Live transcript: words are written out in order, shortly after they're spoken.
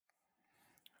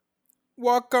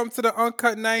Welcome to the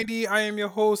Uncut 90. I am your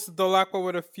host, Dolakwa,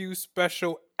 with a few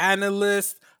special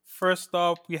analysts. First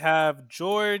up, we have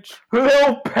George.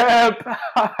 Hello, Pep.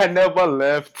 I never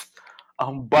left.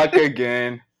 I'm back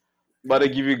again. About to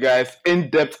give you guys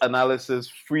in-depth analysis,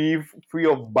 free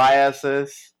of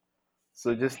biases.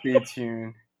 So just stay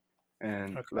tuned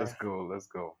and Okay. let's go. Let's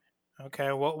go.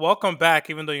 Okay. Well, welcome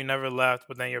back, even though you never left,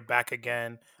 but then you're back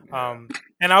again. Yeah.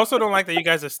 And I also don't like that you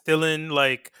guys are still in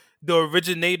like the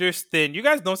originator stint. You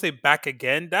guys don't say back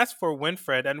again. That's for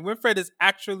Winfred, and Winfred is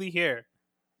actually here.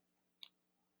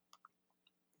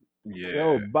 Yeah.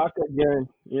 Yo, back again.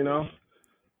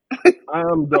 I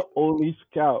am the only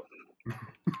scout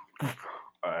All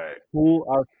right. who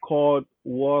has called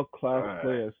world All class right.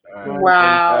 players All right. time and All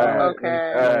Wow. time right. and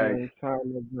Okay. All right. time and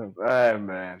time again. All right,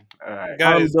 man. All right.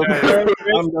 Guys, guys, I'm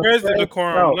the where's the first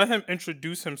decorum? scout. Let him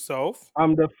introduce himself.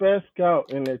 I'm the first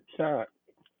scout in the chat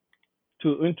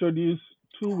to introduce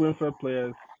two Winfrey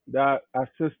players that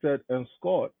assisted and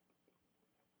scored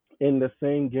in the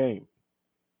same game.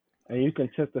 And you can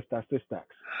check the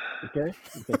statistics. Okay?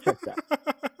 You can check that.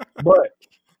 But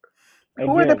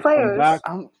Who are the again, I'm players? back.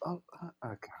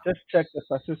 Okay. Just check the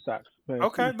statistics, man.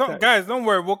 Okay, Please don't, check. guys, don't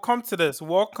worry. We'll come to this.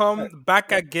 Welcome back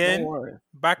Don't again. worry.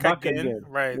 Back Back again. again.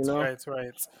 Right, You know? right,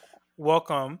 right.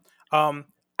 Welcome.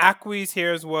 Aqui's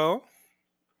here as well.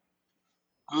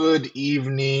 Good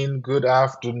evening, good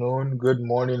afternoon, good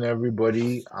morning,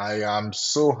 everybody. I am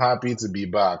so happy to be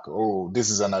back. Oh, this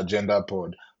is an agenda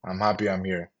pod. I'm happy I'm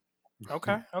here.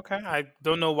 Okay, okay. I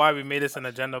don't know why we made this an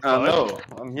agenda I pod. know.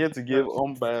 I'm here to give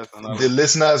unbiased The analysis.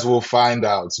 listeners will find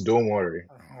out. Don't worry.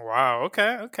 Wow.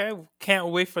 Okay, okay. Can't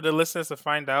wait for the listeners to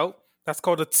find out. That's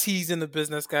called a tease in the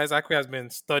business, guys. Aki has been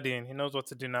studying. He knows what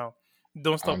to do now.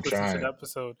 Don't I'm stop listening to the trying.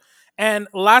 episode. And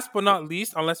last but not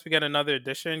least, unless we get another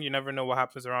edition, you never know what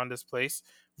happens around this place.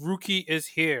 Rookie is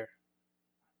here.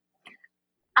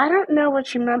 I don't know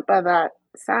what you meant by that.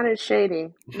 Sounded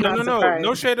shady. No, Not no, no, surprised.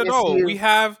 no shade at It's all. you. We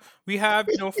have,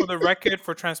 for the record,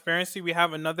 for transparency, we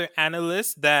have another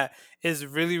analyst that is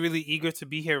really, really eager to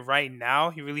be here right now.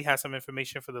 He really has some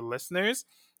information for the listeners.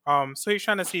 So he's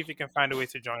trying to see if he can find a way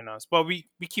to join us. But we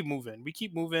keep moving. We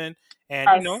keep moving, and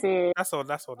I see. that's all.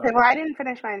 That's all Okay, that well, matters. I didn't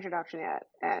finish my introduction yet,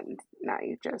 and now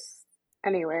you just.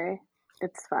 Anyway,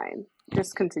 it's fine.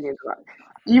 Just continue to run.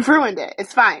 You've ruined it.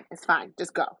 It's fine. It's fine.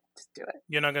 Just go. Just do it.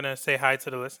 You're not gonna say hi to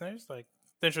the listeners. Like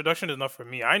the introduction is not for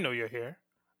me. I know you're here.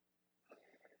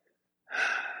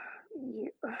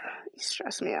 You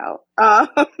stress me out.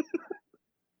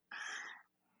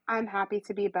 I'm happy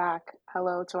to be back.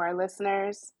 Hello to our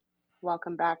listeners.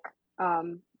 Welcome back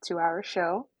to our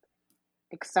show.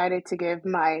 Excited to give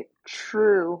my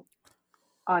true,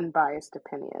 unbiased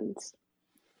opinions.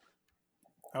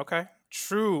 Okay,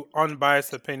 true,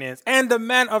 unbiased opinions, and the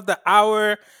man of the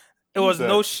hour. It Who's was that?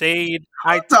 no shade.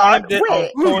 I Hold on, timed it on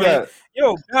wait. Who's point. that?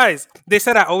 Yo, guys, they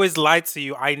said I always lied to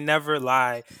you. I never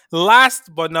lie.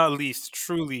 Last but not least,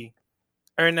 truly,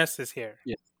 Ernest is here.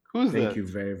 Yeah, Who's thank that? you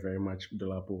very, very much,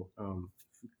 Dolapo.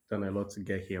 Done a lot to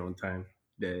get here on time.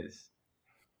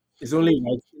 It's only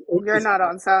like You're not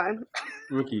on time.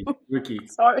 rookie,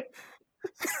 Sorry.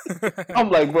 I'm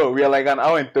like, bro, we are like an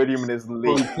hour and 30 minutes on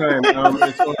late. time.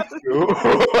 It's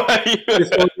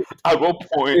only, At what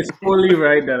point? it's only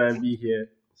right that I be here.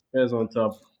 Spurs on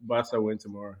top. Barca win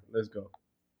tomorrow. Let's go.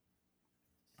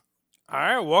 All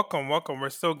right, welcome, welcome. We're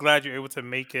so glad you're able to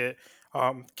make it.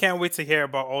 Can't wait to hear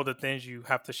about all the things you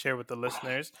have to share with the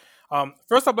listeners.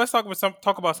 First up, let's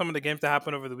talk about some of the games that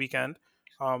happened over the weekend.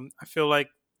 I feel like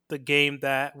the game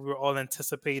that we were all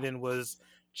anticipating was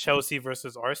Chelsea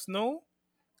versus Arsenal.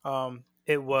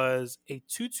 It was a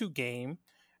 2-2 game.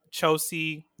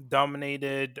 Chelsea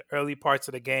dominated early parts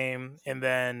of the game, and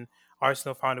then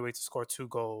Arsenal found a way to score 2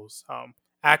 goals.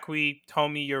 Acqui, tell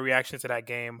me your reaction to that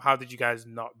game. How did you guys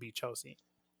not beat Chelsea?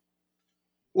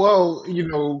 Well,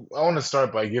 I want to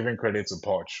start by giving credit to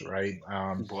Poch, right?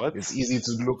 What? It's easy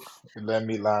to look, let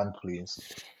me land, please.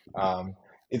 Um,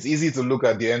 it's easy to look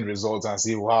at the end results and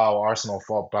see, wow, Arsenal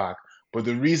fought back. But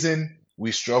the reason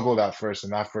we struggled at first in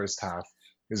that first half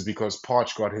is because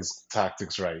Poch got his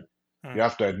tactics right. Hmm. You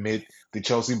have to admit, the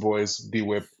Chelsea boys, they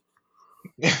were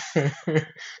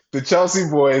the Chelsea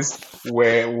boys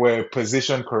were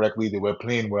positioned correctly. They were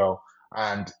playing well,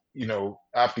 and I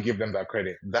have to give them that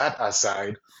credit. That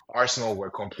aside, Arsenal were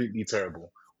completely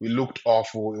terrible. We looked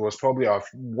awful. It was probably our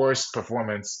worst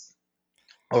performance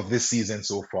of this season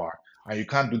so far, and you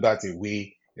can't do that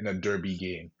away in a derby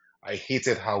game. I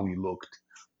hated how we looked.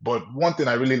 But one thing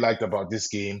I really liked about this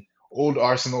game, old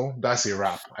Arsenal, that's a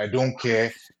wrap. I don't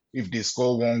care if they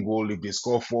score one goal, if they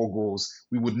score four goals,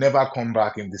 we would never come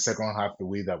back in the second half the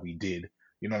way that we did.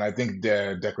 And I think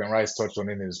Declan Rice touched on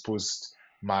it in his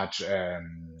post-match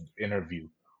interview.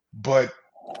 But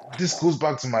this goes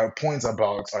back to my point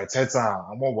about Arteta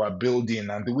and what we're building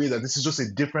and the way that this is just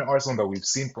a different Arsenal that we've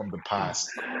seen from the past.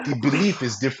 The belief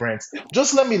is different.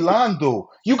 Just let me land though.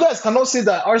 You guys cannot say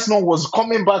that Arsenal was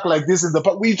coming back like this in the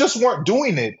past. We just weren't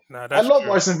doing it. Nah, I that's love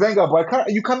true. Arsene Wenger,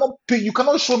 but you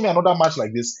cannot show me another match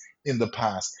like this in the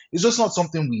past. It's just not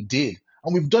something we did.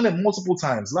 And we've done it multiple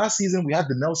times. Last season we had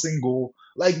the Nelson goal.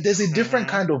 Like there's a different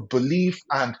Hmm. kind of belief.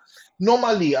 And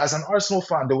normally as an Arsenal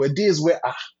fan, there were days where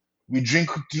we drink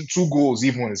two goals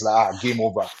even when it's like game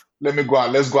over.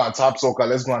 Let's go and tap soccer,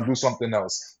 let's go and do something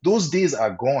else. Those days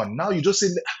are gone. Now you just say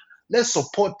let's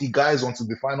support the guys until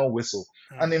the final whistle.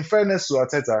 And in fairness to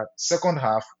Arteta, second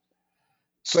half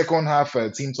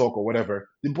team talk or whatever,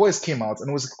 the boys came out and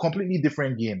it was a completely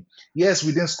different game. Yes,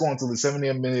 we didn't score until the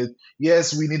 70th minute.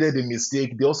 Yes, we needed a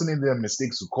mistake. They also needed a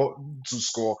mistake to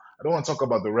score. I don't want to talk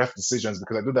about the ref decisions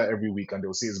because I do that every week and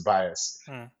they'll say it's bias.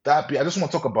 I just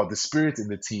want to talk about the spirit in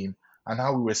the team and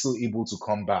how we were still able to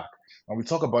come back. And we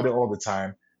talk about it all the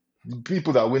time. The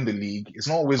people that win the league, it's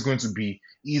not always going to be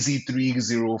easy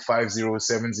 3-0, 5-0,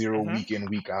 7-0 Hmm. week in,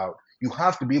 week out. You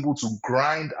have to be able to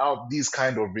grind out these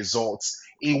kind of results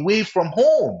away from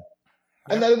home.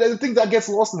 And I think that gets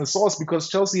lost in the sauce because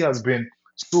Chelsea has been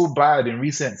so bad in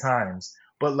recent times.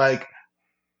 But like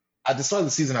at the start of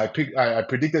the season, I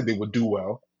predicted they would do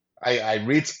well. I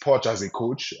rate Poch as a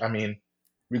coach. I mean,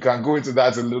 we can go into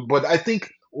that a little, but I think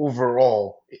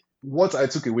overall, what I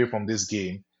took away from this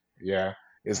game, yeah,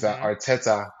 is that Hmm.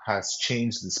 Arteta has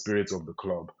changed the spirit of the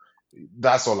club.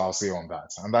 That's all I'll say on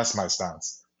that, and that's my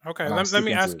stance, Okay, and I'm let me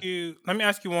sticking to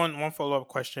ask it. you one follow up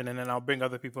question, and then I'll bring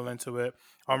other people into it.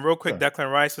 Real quick, Sure.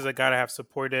 Declan Rice is a guy I have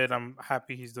supported. I'm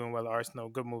happy he's doing well at Arsenal.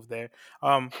 Good move there.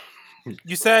 Um,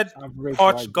 you said Average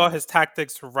Poch white got guy. his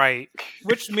tactics right,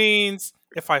 which means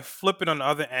if I flip it on the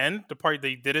other end, the part that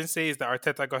you didn't say is that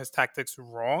Arteta got his tactics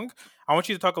wrong. I want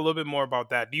you to talk a little bit more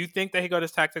about that. Do you think that he got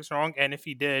his tactics wrong? And if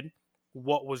he did,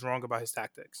 what was wrong about his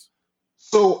tactics?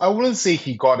 So I wouldn't say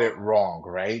he got it wrong,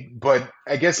 right? But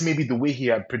I guess maybe the way he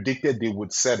had predicted they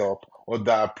would set up or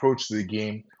the approach to the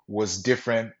game was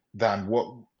different than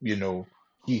what,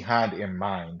 he had in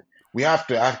mind.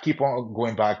 I keep on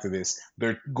going back to this.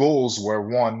 Their goals were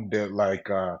one,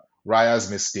 Raya's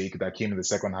mistake that came in the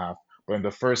second half, but in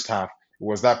the first half, it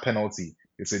was that penalty.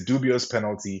 It's a dubious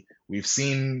penalty. We've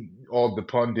seen all the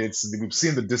pundits, we've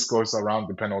seen the discourse around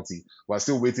the penalty. We're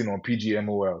still waiting on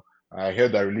PGMOL. I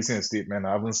heard that releasing a statement.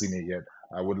 I haven't seen it yet.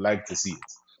 I would like to see it.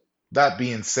 That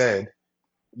being said,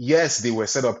 yes, they were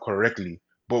set up correctly,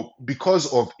 but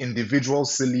because of individual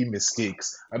silly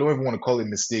mistakes, I don't even want to call it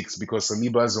mistakes because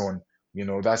Saliba's on,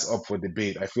 that's up for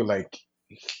debate. I feel like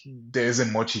there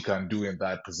isn't much he can do in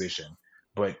that position.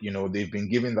 But, they've been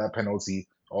given that penalty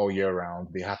all year round.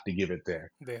 They have to give it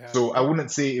there. They have, So I yep.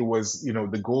 wouldn't say it was,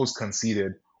 the goals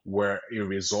conceded were a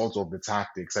result of the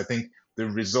tactics. I think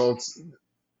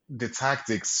the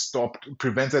tactics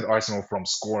prevented Arsenal from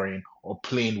scoring or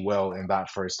playing well in that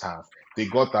first half. They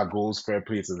got their goals, fair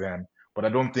play to them. But I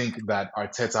don't think that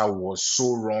Arteta was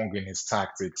so wrong in his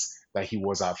tactics that he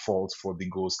was at fault for the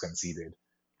goals conceded,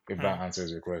 if Hmm. that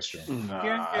answers your question. Yeah, Nah,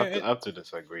 yeah. I have to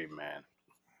disagree, man.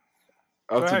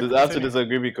 Go ahead, I have to continue.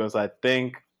 disagree because I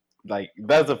think like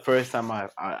that's the first time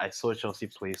I saw Chelsea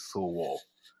play so well.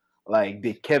 Like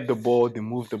they kept the ball, they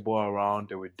moved the ball around,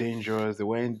 they were dangerous, they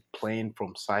weren't playing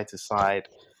from side to side.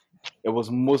 It was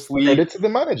mostly Credit to the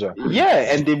manager.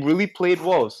 yeah, and they really played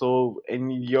well. So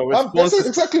and your That's response is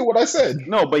exactly what I said.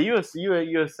 no, but you're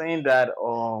saying that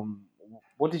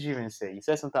what did you even say? You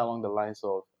said something along the lines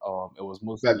of it was That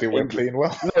mostly they weren't playing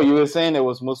well. no, you were saying it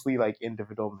was mostly like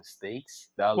individual mistakes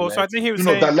that Well, so led I think to he was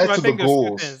No, saying. that led Well, I to the think there's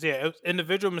two things. goals. Yeah,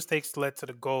 individual mistakes led to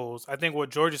the goals. I think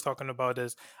what George is talking about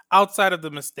is outside of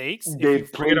the mistakes. If they you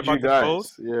forget played you about the guys.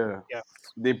 goals, Yeah. yeah,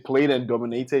 They played and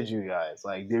dominated you guys.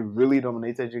 Like they really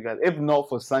dominated you guys. If not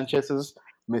for Sanchez's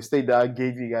mistake that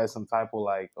gave you guys some type of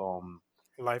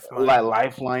lifeline.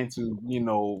 lifeline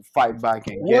to fight back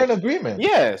and We're get in agreement.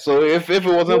 yeah. So if it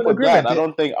We're wasn't in for that, agreement. I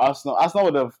don't think Arsenal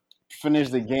would have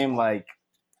finished the game like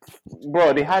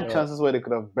bro. They had Yeah. chances where they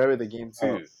could have buried the game Uh,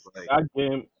 too. Like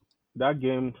that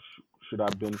game should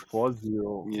have been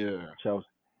 4-0 yeah, Chelsea.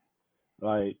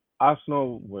 Like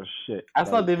Arsenal was shit.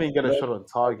 Arsenal Like didn't even get a let shot on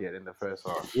target in the first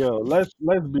half. yeah, let's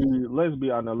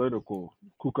be analytical.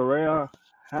 Kukurea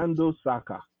handled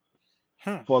Saka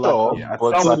Hmm. for like a Sure, Yeah,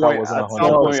 but Saka wasn't at some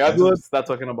point, you have 100% good to start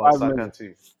talking about 5 minutes. Saka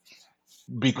too.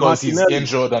 because he's Martinelli,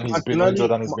 injured and he's been injured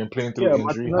Martinelli, and he's been playing through yeah,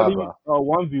 injury. Martinelli, Haba.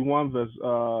 1v1 versus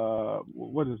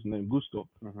what is his name, Gusto.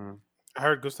 Hmm. I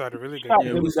heard Gusto had a really good Shut Yeah,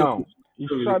 game. him Gusto down. put He a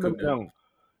really shut him good. down.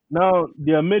 Now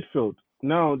their midfield.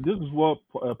 Now this is what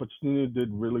Pochettino did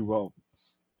really well,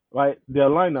 right? Their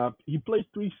lineup. He played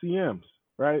three CMs,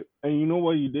 right? And you know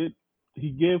what he did?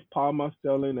 He gave Palmer,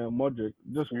 Sterling, and Modric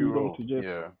just Free freedom roll. to just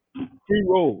Yeah. free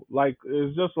roll. Like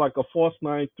it's just like a force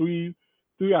nine, three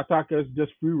attackers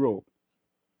just free roll.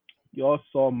 Y'all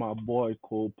saw my boy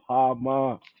Cole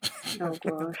Palmer. Oh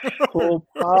gosh. Cole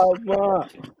Palmer.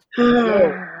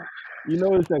 Yo, you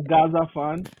know he's a Gaza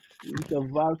fan. He's a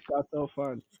Vaz Cartel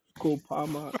fan. Cole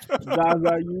Palmer.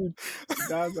 Gaza youth.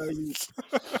 Gaza youth.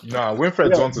 Nah,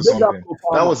 Winfred's Yeah, onto big up something. Cole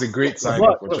That Palmer. was a great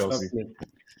signing But for What's Chelsea. happening?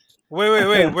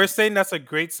 Wait. We're saying that's a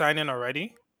great signing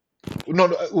already. No,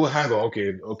 no, oh, hang on.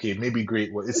 Okay, maybe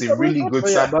great. Well, it's it's a a very really good good player,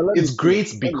 sign. but let me It's finish. great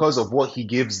Let me because finish. of what he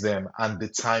gives them and the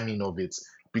timing of it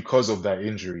because of their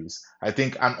injuries. I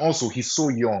think, and also he's so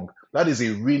young. That is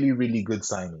a really, really good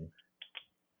signing.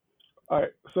 All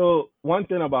right. So one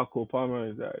thing about Cole Palmer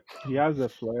is that he has a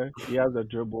flair, he has a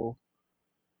dribble,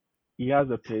 he has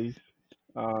a pace,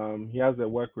 he has a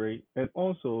work rate, and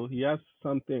also he has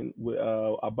something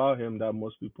about him that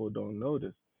most people don't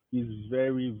notice. He's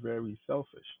very, very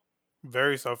selfish.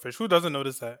 Very selfish. Who doesn't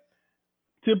notice that?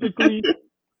 Typically,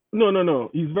 no, no, no.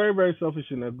 He's very, very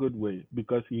selfish in a good way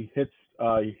because he hits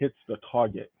the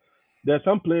target. There are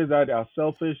some players that are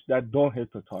selfish that don't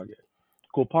hit the target.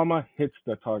 Kopama hits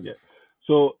the target.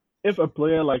 So if a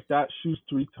player like that shoots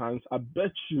three times, I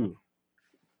bet you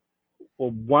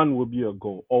or one will be a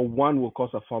goal or one will cause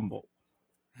a fumble.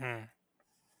 Hmm.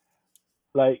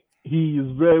 Like he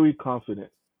is very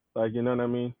confident. Like you know what I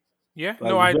mean? Yeah. Like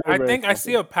No, I very, I very think I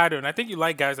see confident. a pattern. I think you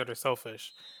like guys that are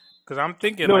selfish. Because I'm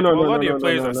thinking No, like a no, no, lot no, of your no, no,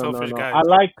 players no, are no, no, selfish no. guys.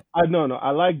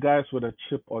 I like guys with a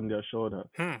chip on their shoulder.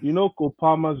 Hmm. You know,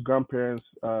 Kopama's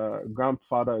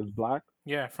grandfather is black.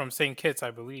 Yeah, from St. Kitts,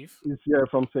 I believe. He's here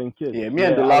from St. Kitts. Yeah, me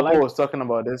and Yeah, Delapo was talking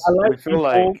about I this. like We feel people.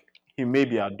 like he may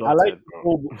be I like adopted, bro.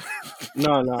 people.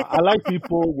 No, no, I like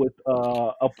people with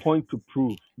a point to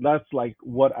prove. That's like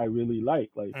what I really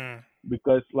like Hmm.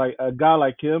 because like a guy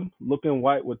like him, looking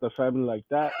white with a family like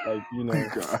that, like you know,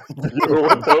 God,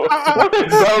 yo, what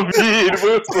does that mean,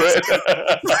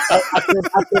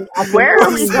 I can Where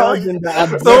are only we going? imagine the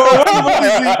So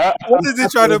adversity what he's is he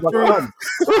had trying to to prove? overcome.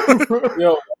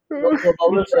 Yo, but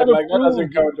He's trying Wilfred, to like that prove.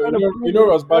 doesn't He's count though. trying to You prove know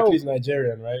Ross himself. Barkley's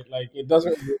Nigerian, right? Like it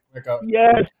doesn't really work out.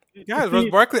 Yes. Guys, Ross See,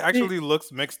 Barkley see, actually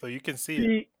looks mixed though. You can see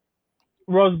it. see.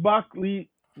 Ross Barkley,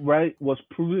 right, was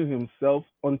proving himself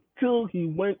until he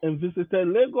went and visited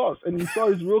Lagos and he saw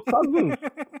his real cousins.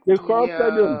 They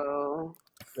corrupted him, Yo.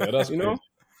 Yeah, that's you know? crazy.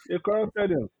 They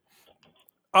corrupted him.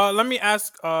 Let me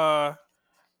ask. I'll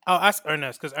ask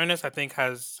Ernest because Ernest, I think,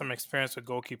 has some experience with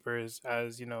goalkeepers.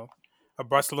 As you know, a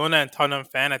Barcelona and Tottenham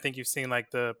fan, I think you've seen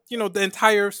like the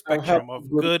entire I've had spectrum of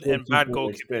good good and bad goalkeeping goalkeeping.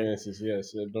 experiences,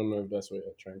 yes. I don't know if that's what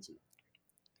you're trying to.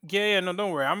 Yeah, no,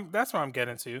 don't worry. That's what I'm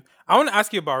getting to. I want to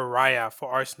ask you about Raya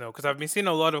for Arsenal because I've been seeing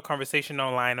a lot of conversation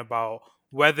online about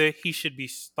whether he should be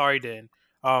starting.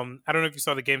 I don't know if you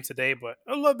saw the game today, but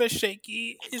a little bit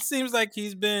shaky. It seems like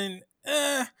he's been.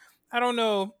 I don't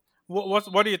know.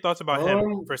 What are your thoughts about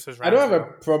him versus I don't have a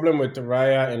Ramsdale? problem with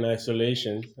Raya in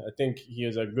isolation. I think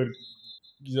he's a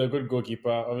good goalkeeper.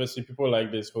 Obviously, people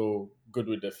like this whole good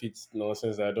with the feet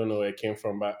nonsense. I don't know where it came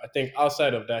from, but I think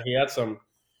outside of that, he had some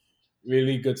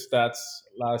really good stats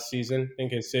last season. I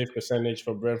think his save percentage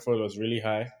for Brentford was really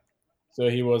high. So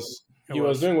It he was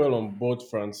was. doing well on both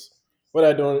fronts. What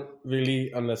I don't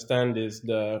really understand is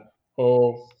the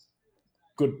whole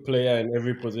good player in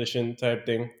every position type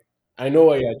thing. I know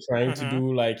what you're trying to Mm-hmm.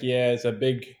 do. Like, yeah, it's a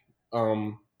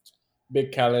um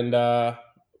big calendar,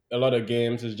 a lot of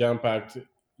games, is jam packed.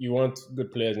 You want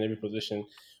good players in every position,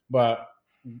 but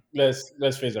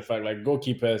let's face the fact, like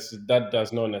goalkeepers, that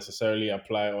does not necessarily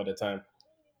apply all the time.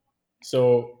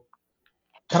 So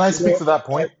Can I you speak know, to that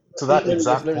point? To that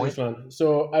exact let me just point? run.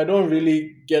 So I don't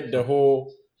really get the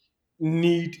whole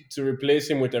need to replace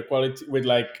him with a quality with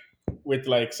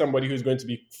like somebody who's going to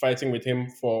be fighting with him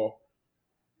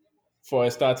for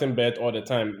a starting bet all the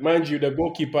time. Mind you, the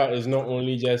goalkeeper is not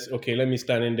only just okay, let me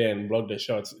stand in there and block the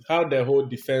shots. How the whole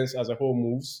defense as a whole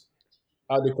moves,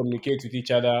 how they communicate with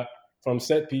each other, from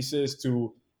set pieces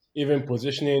to even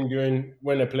positioning during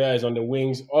when a player is on the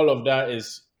wings, all of that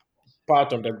is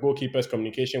part of the goalkeeper's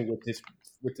communication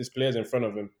with his players in front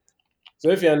of him. So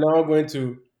if you're now going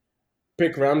to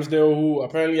pick Ramsdale, who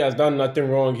apparently has done nothing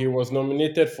wrong, he was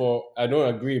nominated for, I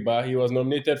don't agree, but he was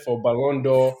nominated for Ballon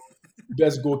d'Or,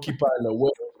 best goalkeeper in the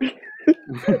world.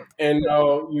 And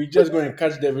now you're just going to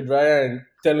catch David Raya and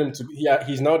tell him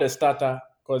he's now the starter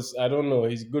because I don't know,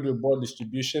 he's good with ball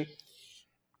distribution.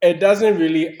 It doesn't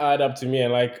really add up to me.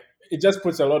 And like, it just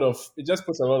puts a lot of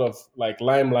like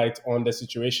limelight on the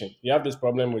situation. You have this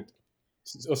problem with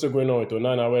it's also going on with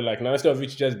Onana, where like now instead of you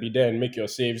to just be there and make your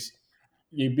saves,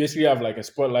 you basically have like a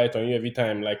spotlight on you every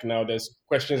time. Like now there's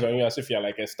questions on you as if you're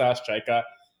like a star striker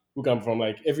who come from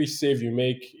like every save you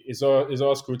make is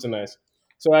all scrutinized.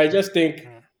 So I just think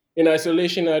Mm. in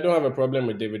isolation, I don't have a problem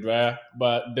with David Raya,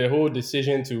 but the whole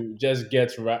decision to just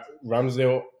get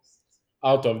Ramsdale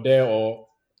out of there or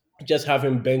just have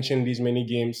him benching these many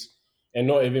games and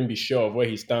not even be sure of where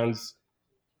he stands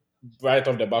right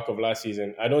off the back of last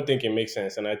season, I don't think it makes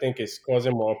sense, and I think it's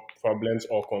causing more problems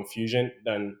or confusion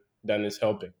than it's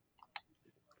helping.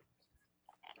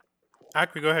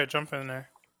 Akwi, go ahead, jump in there.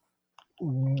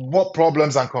 What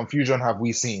problems and confusion have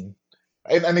we seen?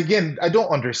 And again, I don't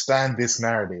understand this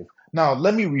narrative. Now,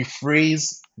 let me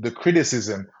rephrase the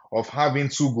criticism of having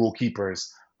two goalkeepers,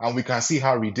 and we can see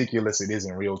how ridiculous it is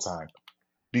in real time.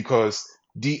 Because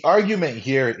the argument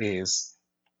here is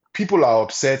people are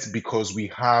upset because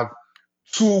we have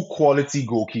two quality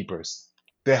goalkeepers.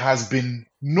 There has been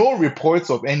no reports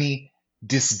of any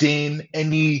disdain,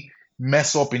 any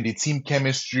mess up in the team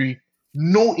chemistry,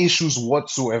 no issues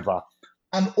whatsoever.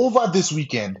 And over this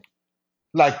weekend,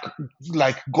 like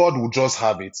like God will just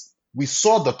have it. We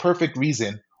saw the perfect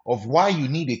reason of why you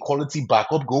need a quality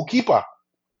backup goalkeeper.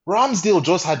 Ramsdale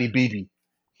just had a baby.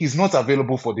 He's not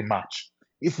available for the match.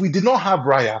 If we did not have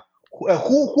Raya,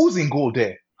 who's in goal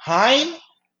there? Hein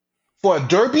for a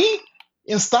derby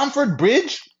in Stamford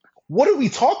Bridge? What are we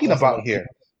talking That's about not here?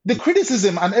 The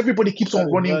criticism and everybody keeps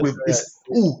on running that's with is,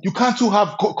 oh, you can't two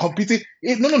have competing.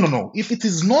 No, no, no, no. If it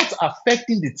is not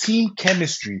affecting the team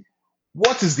chemistry,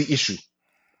 what is the issue?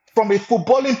 From a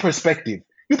footballing perspective,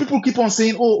 you people keep on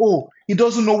saying, he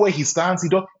doesn't know where he stands.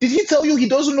 Did he tell you he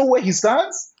doesn't know where he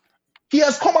stands? He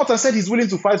has come out and said he's willing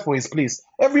to fight for his place.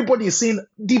 Everybody is saying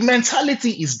the mentality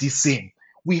is the same.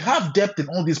 We have depth in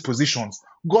all these positions.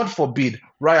 God forbid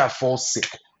Raya falls sick.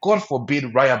 God forbid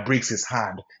Raya breaks his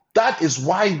hand. That is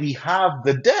why we have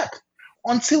the depth.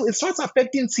 Until it starts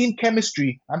affecting team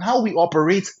chemistry and how we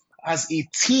operate as a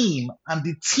team and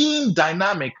the team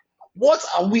dynamic, what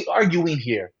are we arguing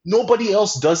here? Nobody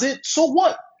else does it. So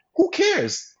what? Who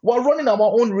cares? We're running our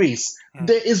own race. Mm.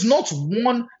 There is not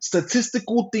one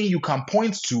statistical thing you can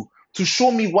point to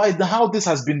show me how this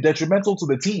has been detrimental to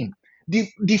the team.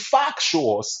 The facts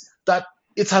show us that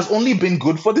it has only been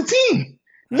good for the team.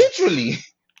 Mm. Literally,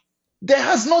 there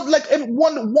has not like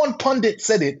one pundit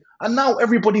said it, and now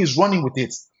everybody is running with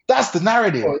it. That's the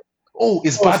narrative. Oh,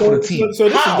 it's Oh, bad for the team. so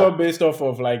this is How? not based off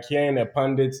of like hearing a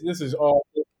pundit. This is all.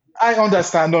 I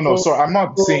understand. No, no, So, sorry. I'm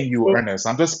not so, saying you, so, Ernest.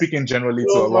 I'm just speaking generally to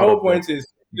a so my lot whole of point is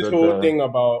this whole the thing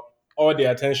about all the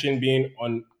attention being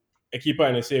on a keeper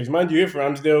and a saves. Mind you, if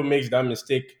Ramsdale makes that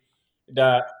mistake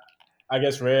that I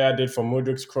guess Raya did for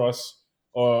Modric's cross,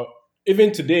 or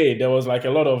even today, there was like a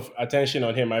lot of attention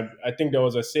on him. I think there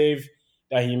was a save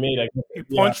that he made. Like, He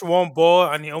yeah, punched one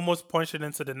ball and he almost punched it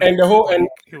into the and net. the whole Like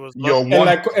he was your lucky. and one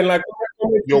like and like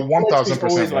you're one commentary thousand is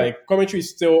always percent right. like commentary is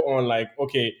still on like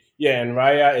okay yeah and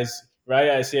Raya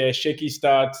is here shaky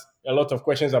start a lot of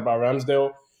questions about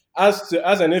Ramsdale as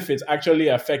and if it's actually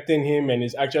affecting him and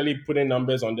is actually putting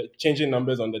numbers on the changing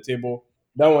numbers on the table,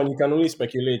 that one you can only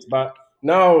speculate. But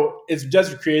now it's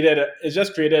just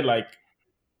created like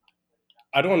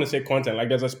I don't want to say content. Like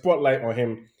there's a spotlight on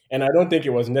him, and I don't think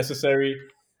it was necessary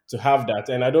to have that.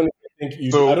 And I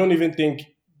So don't even think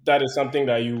that is something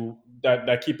that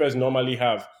that keepers normally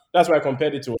have. That's why I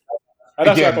compared it to. And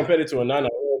that's why I again, compared it to Onana.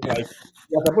 Like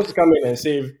you're supposed to come in and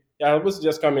save. You're supposed to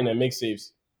just come in and make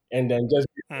saves, and then just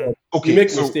Mm. you okay, make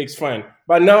so mistakes, fine.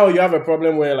 But now you have a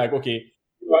problem where like okay,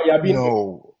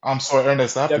 no, I'm sorry,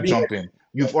 Ernest, I have you're to being jump in.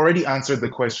 You've already answered the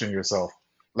question yourself.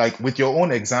 Like with your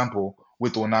own example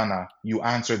with Onana, you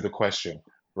answered the question,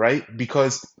 right?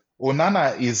 Because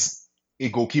Onana is a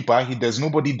goalkeeper, there's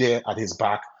nobody there at his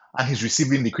back, and he's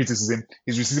receiving the criticism,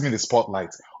 he's receiving the spotlight.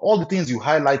 All the things you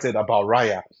highlighted about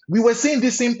Raya, we were saying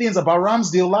the same things about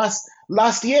Ramsdale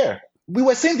last year. We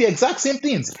were saying the exact same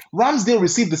things. Ramsdale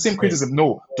received the same criticism.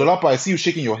 No, Dolapa, I see you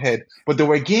shaking your head, but there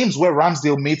were games where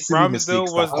Ramsdale made silly Ramsdale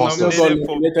mistakes that was cost Ramsdale us. got nominated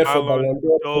for nominated for Ballon Ballon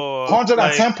d'Or. d'Or.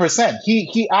 Like 110%.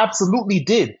 He absolutely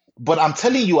did. But I'm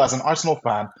telling you, as an Arsenal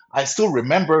fan, I still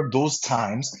remember those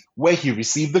times where he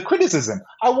received the criticism.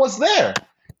 I was there.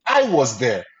 I was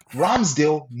there.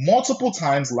 Ramsdale, multiple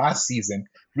times last season,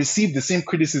 received the same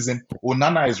criticism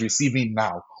Onana is receiving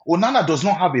now. Onana does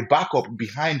not have a backup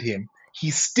behind him.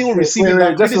 He's still receiving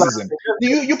that Just last, criticism.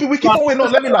 We keep on wait. No,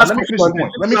 let me land. last Let me question finish the on this.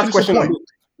 point. Let Just me last finish the question on point.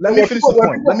 this. Let me finish the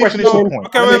point. Let me finish the Questioning, point.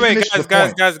 okay, Let me wait, finish the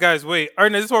guys, point. guys, wait.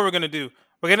 Ernest, this is what we're gonna do.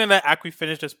 We're gonna let Akwi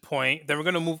finish this point. Then we're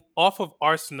gonna move off of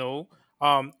Arsenal.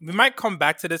 We might come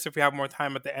back to this if we have more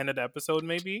time at the end of the episode,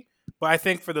 maybe. But I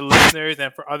think for the listeners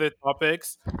and for other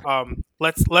topics,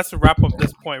 let's wrap up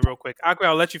this point real quick. Akwe,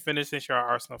 I'll let you finish since you're an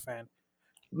Arsenal fan.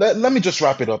 Let me just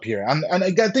wrap it up here. And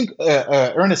I think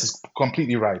Ernest is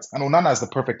completely right. And Onana is the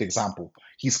perfect example.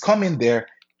 He's come in there,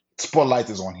 spotlight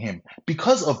is on him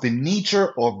because of the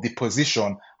nature of the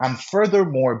position, and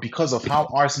furthermore, because of how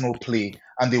Arsenal play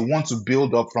and they want to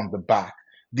build up from the back.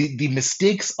 The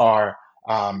mistakes are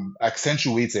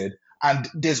accentuated, and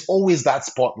there's always that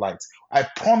spotlight. I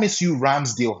promise you,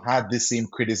 Ramsdale had the same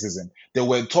criticism. There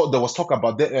was talk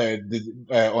about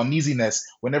the uneasiness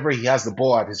whenever he has the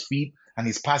ball at his feet and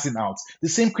he's passing out. The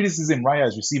same criticism Raya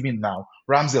is receiving now,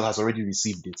 Ramsdale has already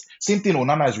received it. Same thing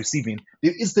Onana is receiving.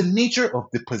 It's the nature of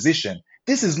the position.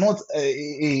 This is not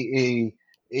an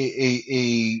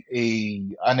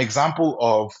example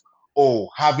of, oh,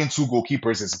 having two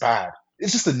goalkeepers is bad.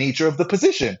 It's just the nature of the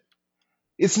position.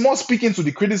 It's more speaking to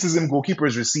the criticism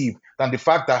goalkeepers receive than the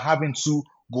fact that having two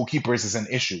goalkeepers is an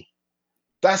issue.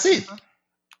 That's it.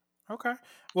 Okay.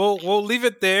 Well, we'll leave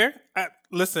it there.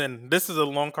 Listen, this is a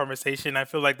long conversation. I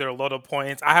feel like there are a lot of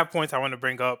points. I have points I want to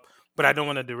bring up, but I don't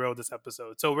want to derail this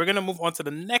episode. So we're gonna move on to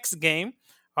the next game.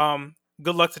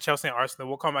 Good luck to Chelsea and Arsenal.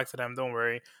 We'll come back to them. Don't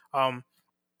worry.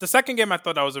 The second game I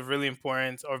thought that was of really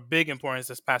importance or big importance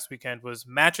this past weekend was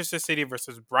Manchester City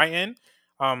versus Brighton.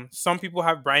 Some people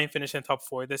have Brighton finishing top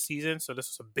 4 this season, so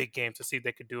this was a big game to see if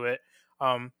they could do it.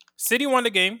 City won the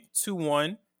game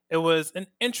 2-1. It was an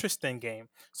interesting game.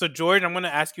 So, George, I'm going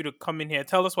to ask you to come in here.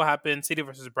 Tell us what happened, City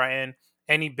versus Brighton.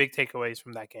 Any big takeaways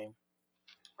from that game?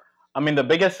 I mean, the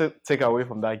biggest takeaway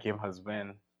from that game has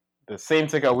been the same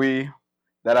takeaway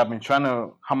that I've been trying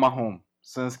to hammer home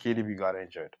since KDB got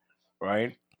injured,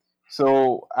 right?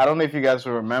 So I don't know if you guys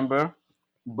will remember,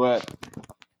 but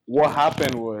what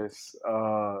happened was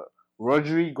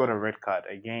Rodri got a red card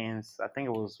against, I think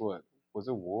it was what? Was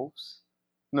it Wolves?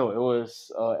 No, it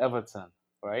was Everton,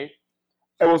 right?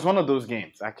 It was one of those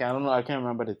games. I don't know. I can't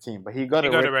remember the team, but he got He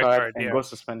a got a red red card card, and yeah. got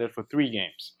suspended for 3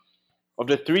 games. Of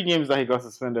the 3 games that he got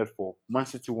suspended for, Man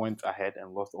City went ahead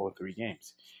and lost all 3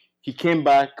 games. He came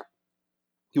back.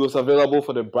 He was available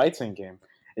for the Brighton game,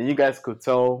 and you guys could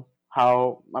tell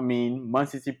how. I mean, Man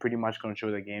City pretty much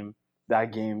controlled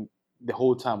that game, the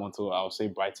whole time until I'll say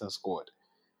Brighton scored.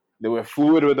 They were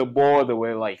fluid with the ball. They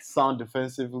were like sound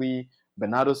defensively.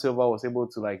 Bernardo Silva was able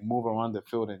to like move around the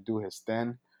field and do his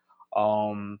thing.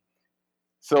 Um,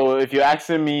 so if you're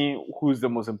asking me who's the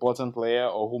most important player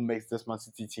or who makes this Man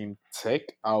City team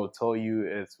tick, I'll tell you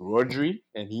it's Rodri,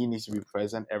 and he needs to be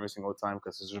present every single time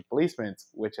because his replacement,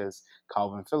 which is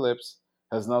Calvin Phillips,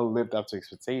 has not lived up to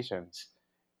expectations.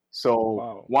 So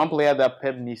Wow. one player that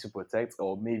Pep needs to protect,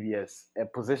 or maybe as a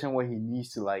position where he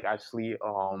needs to like actually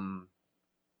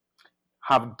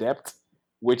have depth,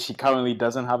 which he currently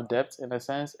doesn't have depth in a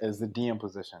sense, is the DM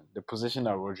position, the position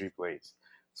that Rodri plays.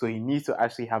 So he needs to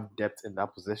actually have depth in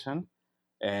that position.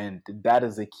 And that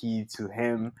is the key to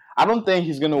him. I don't think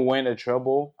he's going to win a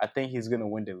treble. I think he's going to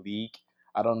win the league.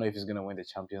 I don't know if he's going to win the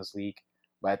Champions League,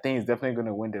 but I think he's definitely going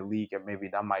to win the league, and maybe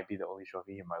that might be the only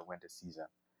trophy he might win this season.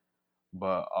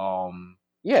 But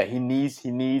yeah, he needs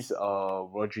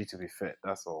Rodri to be fit.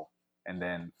 That's all, and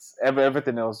then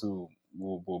everything else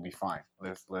will be fine.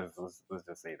 Let's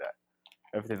just say that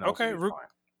everything else Okay, will be fine.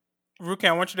 Ruki,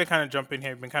 I want you to kind of jump in here.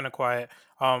 You've been kind of quiet.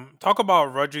 Talk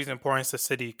about Rodri's importance to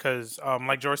City because,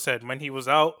 like George said, when he was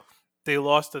out, they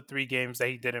lost the 3 games that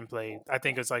he didn't play. I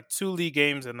think it's like 2 league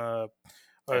games and a,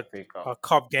 FA Cup. a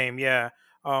cup game. Yeah.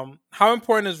 How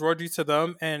important is Rodri to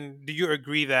them? And do you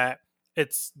agree that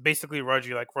it's basically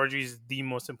Rodri? Like Rodri's the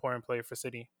most important player for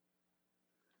City.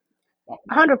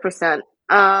 100%.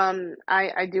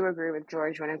 I do agree with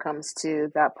George when it comes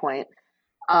to that point.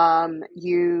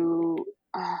 You,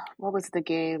 what was the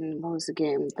game? What was the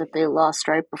game that they lost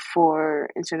right before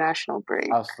international break?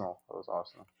 Arsenal. It was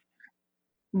Arsenal.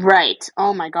 Right.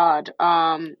 Oh my God.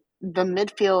 The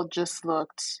midfield just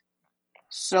looked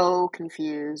so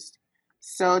confused,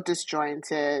 so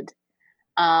disjointed.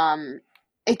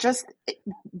 It just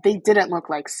they didn't look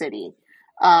like City.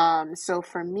 So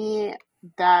for me,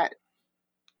 that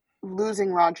losing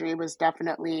Rodri was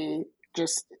definitely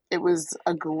it was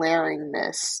a glaring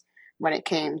miss when it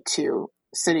came to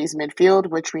City's midfield,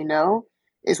 which we know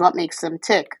is what makes them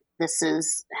tick. This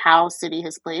is how City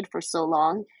has played for so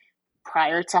long.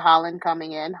 Prior to Haaland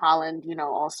coming in, Haaland,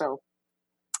 also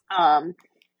um,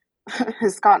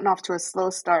 has gotten off to a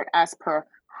slow start as per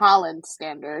Haaland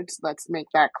standards. Let's make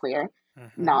that clear.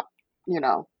 Mm-hmm. Not,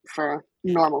 for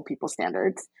normal people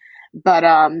standards. But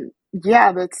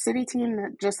yeah, the City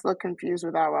team just looked confused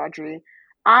without Rodri.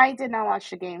 I did not watch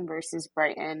the game versus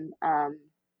Brighton.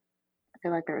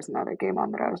 feel like there was another game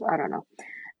on that I don't know.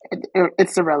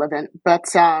 It's irrelevant. But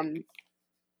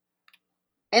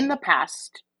in the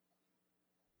past,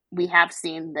 we have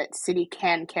seen that City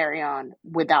can carry on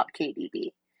without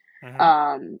KDB.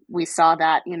 We saw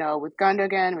that, with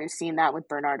Gundogan. We've seen that with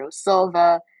Bernardo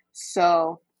Silva.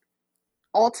 So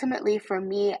ultimately, for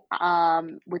me,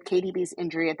 with KDB's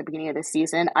injury at the beginning of the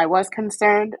season, I was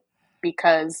concerned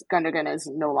because Gundogan is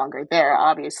no longer there,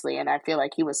 obviously, and I feel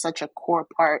like he was such a core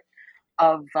part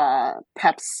of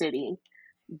Pep's City.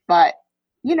 But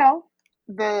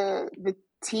the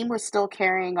team was still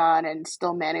carrying on and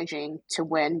still managing to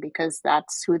win because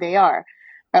that's who they are.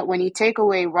 But when you take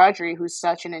away Rodri, who's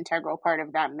such an integral part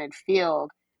of that midfield,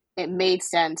 it made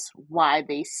sense why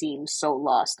they seem so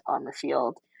lost on the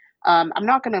field. I'm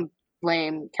not going to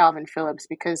blame Calvin Phillips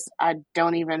because I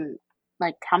don't even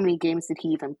like how many games did he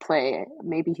even play?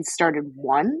 Maybe he started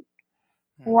one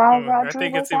while I Rodri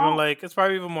think was it's even out. like it's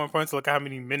probably even more important to look at how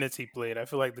many minutes he played. I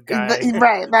feel like the guy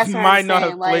Right, that's what I'm might not saying.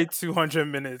 have Like, played 200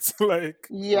 minutes. Like,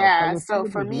 yeah, Calvin so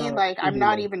Phillips for is me, not like, I'm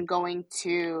not anywhere. even going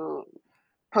to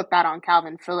put that on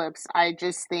Calvin Phillips. I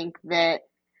just think that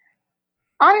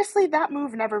honestly, that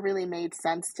move never really made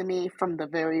sense to me from the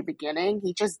very beginning.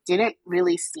 He just didn't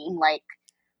really seem like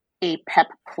a Pep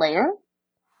player,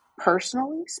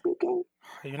 personally speaking.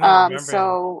 you're not remembering.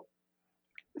 So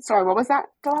sorry, what was that,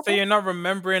 So Delapo? you're not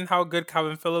remembering how good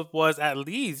Calvin Phillips was. At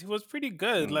least he was pretty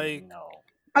good. Like, No.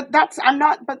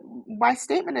 But my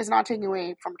statement is not taking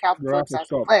away from Calvin You have Phillips to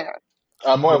as a stop. player.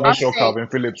 I'm more You even have, I'm sure saying, Calvin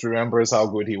Phillips remembers how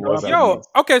good he you was have at to. yo, least.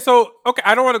 okay,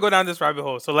 I don't want to go down this rabbit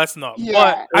hole, so let's not.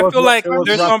 But yeah, I feel like It for was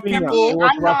there's me, some Rafinha. It people.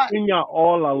 was I'm not, Rafinha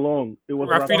all along. It was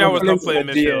Rafinha was Rafinha. not Phillips is playing a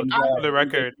midfield, DM for the guy.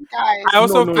 record. I guys,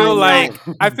 No, also no, feel no, I'm no, not,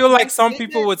 like no. some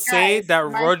people would say that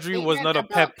my Rodri was statement not a about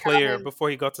Pep player Calvin, before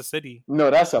he got to City.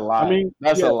 No, that's a I lie. mean,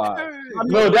 That's a yeah. lie. I'm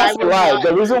No, not. I that's a will lie. not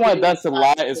The reason why agree with that's a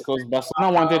lie that is because statement,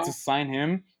 Barcelona wanted to Delapo. sign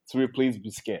him to replace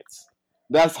Busquets.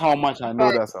 That's how much I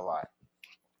know But that's a lie.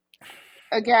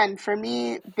 again, for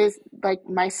me, this like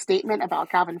my statement about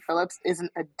Calvin Phillips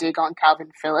isn't a dig on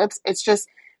Calvin Phillips. It's just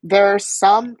there are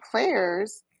some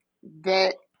players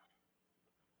that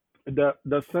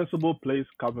The sensible place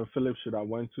Calvin Phillips should have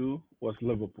went to was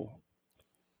Liverpool.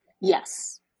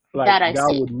 yes, Like that I that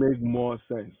see, would make more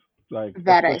sense. Like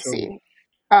that I especially see.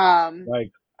 Um,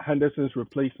 like Henderson's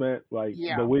replacement, like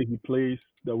the yeah, way he plays,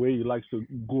 the way he likes to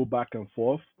go back and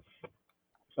forth.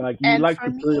 Like he and likes for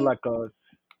to play me, like a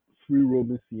free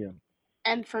roaming CM.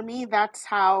 that's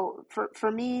how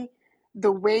for me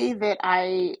the way that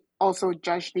I also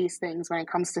judge these things when it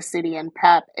comes to City and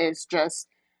Pep is just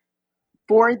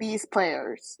for these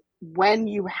players when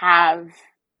you have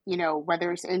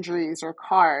whether it's injuries or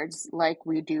cards like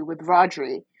we do with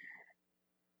Rodri,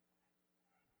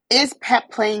 is Pep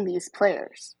playing these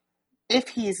players? If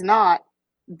he's not,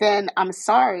 then I'm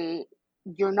sorry,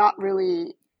 you're not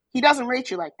really. He doesn't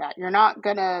rate you like that. You're not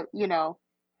gonna,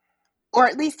 or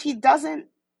at least he doesn't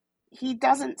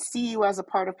see you as a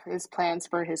part of his plans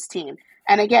for his team.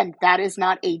 And again, that's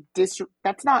not me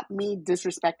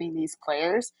disrespecting these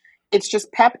players. It's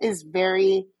just Pep is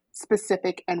very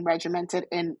specific and regimented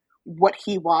in what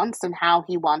he wants and how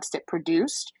he wants it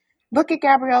produced. Look at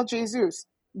Gabriel Jesus.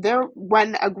 There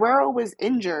when Aguero was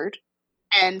injured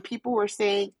and people were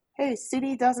saying, "Hey,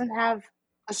 City doesn't have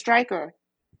a striker."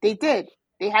 They did.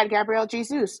 They had Gabriel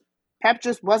Jesus. Pep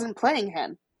just wasn't playing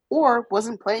him or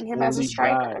wasn't playing him as a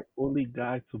striker. Only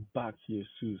guy to back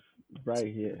Jesus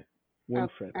right here, Oh,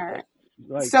 Winfred. all right.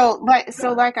 Like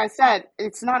guy, Like I said,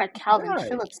 it's not a Calvin guy.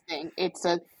 Phillips thing. It's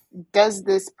a does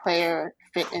this player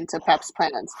fit into Pep's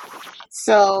plans?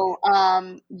 So,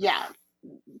 yeah.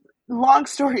 Long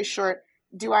story short,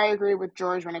 do I agree with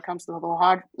George when it comes to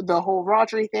the whole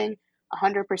Rodri thing?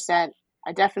 100%.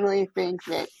 I definitely think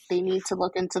that they need to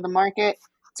look into the market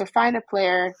to find a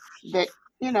player that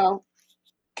you know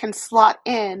can slot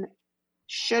in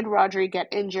should Rodri get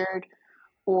injured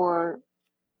or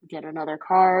get another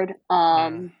card.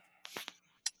 Yeah.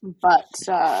 But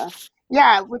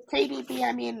yeah, with KDB,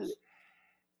 I mean,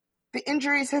 the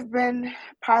injuries have been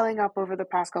piling up over the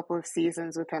past couple of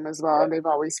seasons with him as well, and they've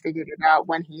always figured it out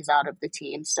when he's out of the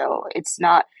team. So it's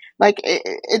not like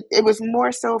it was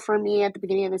more so for me at the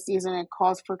beginning of the season. It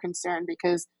calls for concern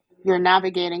because you're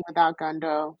navigating without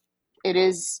Gundo. It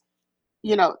is,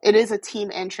 it is a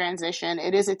team in transition.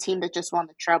 It is a team that just won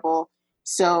the treble.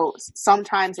 So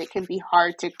sometimes it can be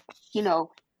hard to,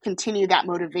 continue that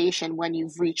motivation when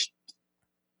you've reached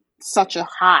such a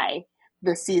high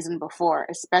the season before,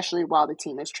 especially while the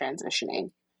team is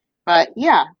transitioning. But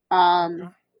yeah, Okay.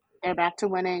 they're back to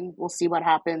winning. We'll see what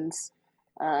happens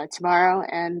tomorrow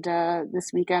and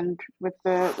this weekend with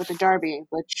the derby.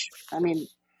 Which I mean,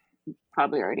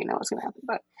 probably already know what's going to happen,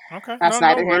 but Okay, that's no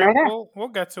neither here nor worries. there. We'll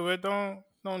get to it. Don't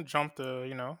jump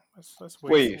the Let's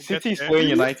wait. Wait, We'll get City's there. playing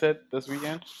United this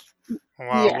weekend.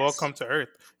 Wow, Yes. welcome to Earth.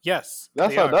 Yes,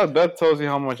 That's they how are. that tells you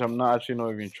how much I'm not actually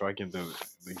not even tracking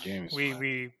the games.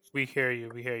 We hear you.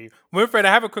 We hear you. Winfred,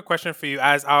 I have a quick question for you.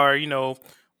 As our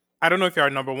I don't know if you're our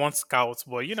number one scouts,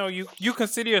 but you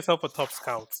consider yourself a top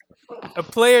scout, a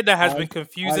player that has I been I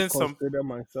confusing some. consider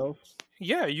myself.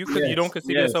 Yeah, you don't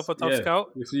consider yourself Yes, a top yes.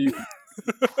 scout. You see,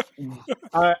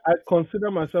 I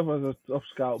consider myself as a top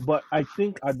scout, but I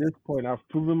think at this point I've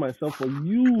proven myself for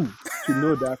you to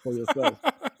know that for yourself.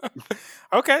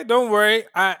 Okay, don't worry.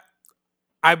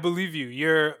 I believe you.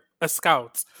 You're a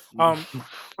scout. Um,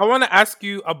 I want to ask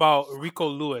you about Rico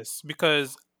Lewis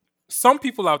because some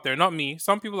people out there, not me,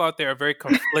 some people out there are very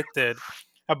conflicted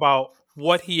about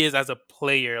what he is as a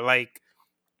player. Like,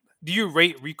 do you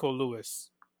rate Rico Lewis?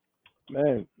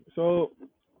 Man, so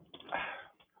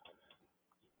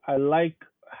I like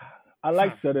I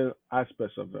like Hmm. certain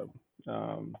aspects of him.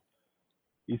 Um,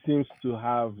 he seems to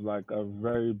have like a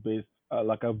very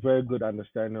like a very good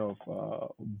understanding of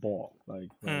ball, like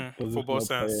Football positional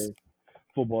sense. play,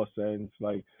 football sense,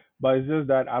 like. But it's just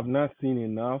that I've not seen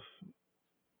enough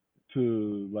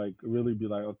to like really be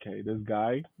like, okay, this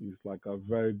guy is like a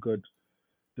very good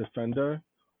defender,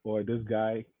 or this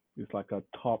guy is like a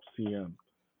top CM.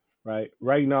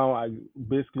 Right now, I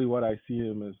basically what I see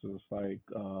him is like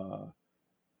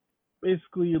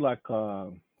basically like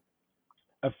a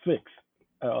fix,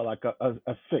 like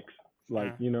a fix,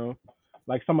 like Hmm.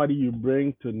 like somebody you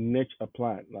bring to niche a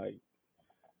plant, like.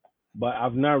 But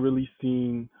I've not really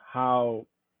seen how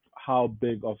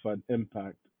big of an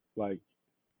impact like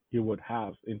he would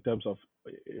have in terms of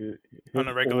his On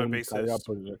a regular own career basis.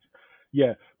 projection.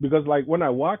 Yeah, because like when I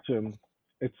watch him,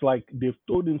 it's like they've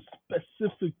told him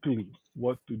specifically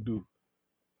what to do,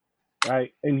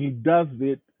 right? And he does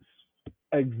it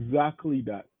exactly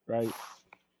that, right?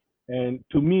 And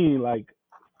to me, like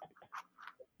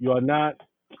you're not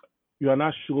you're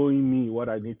not showing me what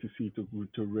I need to see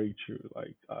to rate you,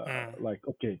 Hmm. like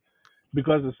okay,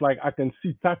 because it's like I can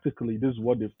see tactically this is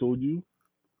what they've told you,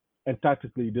 and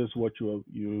tactically this is what you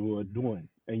are doing,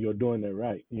 and you're doing it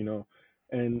right.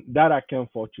 And that I can't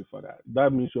fault you for that.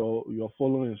 That means you're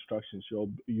following instructions.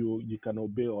 You can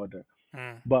obey order.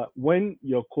 Hmm. But when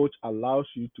your coach allows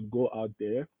you to go out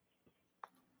there,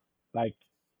 like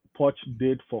Poch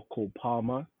did for Cole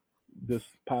Palmer this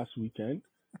past weekend,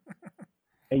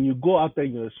 and you go out there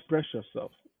and you express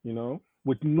yourself,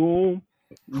 with no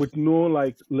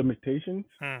like limitations,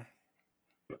 Hmm.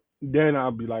 then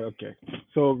I'll be like, okay.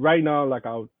 So right now, like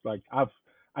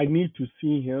I need to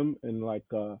see him and like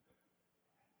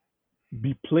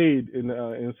be played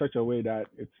in such a way that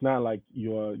it's not like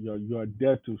you're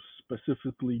there to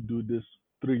specifically do this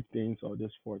three things or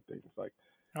this four things, like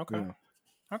you Okay. know.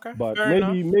 Okay. But Fair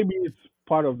enough. maybe it's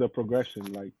part of the progression,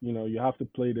 like you have to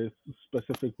play this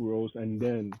specific roles, and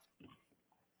then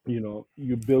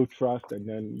you build trust, and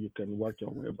then you can work your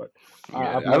way. But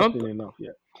I've Yeah, I not don't. seen enough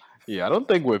yet. Yeah, I don't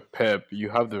think with Pep you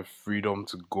have the freedom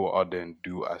to go out there and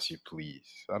do as you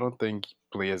please. I don't think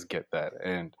players get that,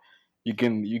 and you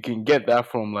can get that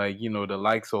from like the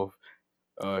likes of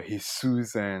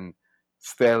Jesus and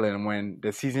Sterling. When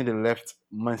the season they left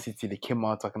Man City, they came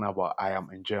out talking about I am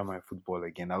enjoying my football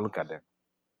again. Now look at them.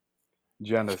 Do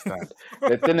you understand?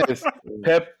 The thing is, Mm.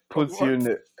 Pep puts you in What?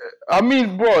 the. I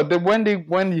mean, bro,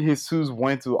 when Jesus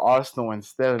went to Arsenal and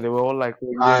Sterling, they were all like,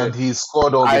 "Oh yeah, And he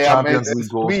scored all the I am in Champions League this.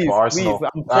 goals Please, for please, Arsenal.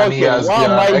 I'm And he talking. has Why been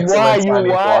am an I? Why are excellent you?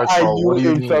 signing for Why are Arsenal. you What do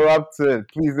you mean? interrupted?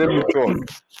 Please let me talk.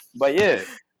 But yeah,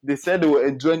 they said they were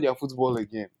enjoying their football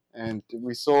again, and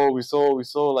we saw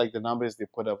like the numbers they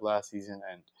put up last season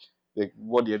and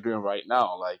what they're doing right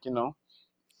now. Like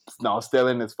now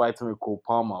Sterling is fighting with Cole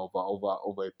Palmer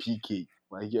over a PK.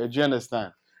 Like, do you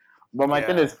understand? But my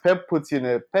thing Yeah. is, Pep puts you in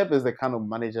a. Pep is the kind of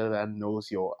manager that knows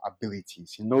your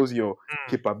abilities. He knows your Hmm.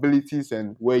 capabilities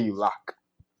and where you lack.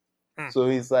 Hmm. So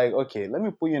he's like, okay, let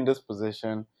me put you in this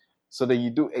position so that you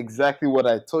do exactly what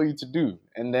I told you to do,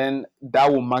 and then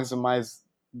that will maximize,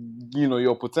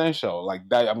 your potential. Like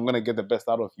that, I'm gonna get the best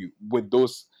out of you with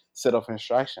those set of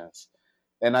instructions.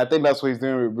 And I think that's what he's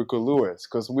doing with Rico Lewis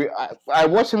because I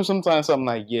watch him sometimes. So I'm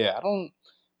like, yeah, I don't.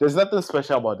 There's nothing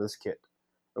special about this kid,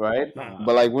 right? Hmm. Nah.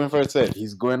 But like Winfred said,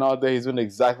 he's going out there, he's doing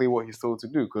exactly what he's told to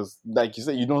do. Because, like you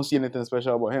said, you don't see anything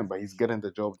special about him, but he's getting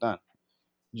the job done.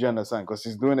 Do you understand? Because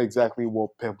he's doing exactly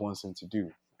what Pep wants him to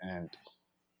do, and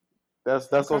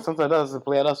that's all. Okay. Sometimes that's a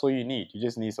player. That's all you need. You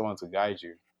just need someone to guide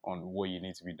you on what you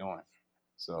need to be doing.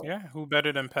 So Yeah. Who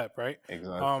better than Pep, right?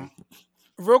 exactly. Um,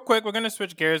 Real quick, we're gonna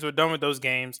switch gears. We're done with those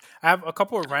games. I have a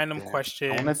couple of random Damn, I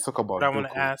wanted to questions talk that I about want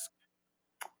to Doku. ask.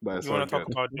 But it's You all want to talk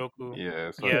good. about Doku? Yeah,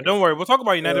 it's all Yeah, good. don't worry. We'll talk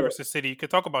about United Uh, versus City. You could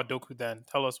talk about Doku then.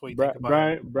 Tell us what you think about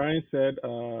him. Brian said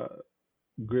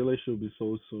Grealish should be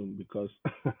sold soon because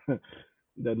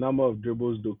the number of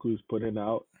dribbles Doku is putting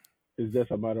out is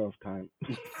just a matter of time.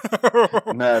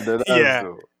 Nah, that does Yeah,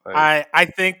 though. Like, I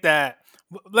think that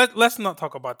let's not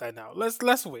talk about that now.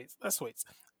 Let's wait. Let's wait.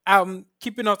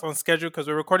 Keeping us on schedule because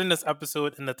we're recording this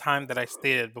episode in the time that I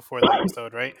stated before the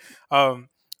episode, right? Um,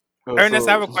 oh, Ernest,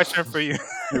 I so have a question for you.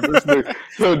 you this nigga,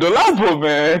 yo, the last one,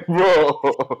 man,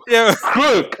 bro, Yeah,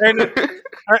 crook. Ernest,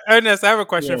 Ernest, I have a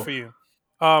question Yeah, for you.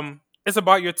 It's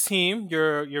about your team,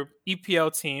 your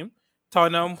EPL team,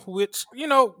 Tottenham, which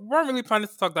weren't really planning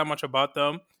to talk that much about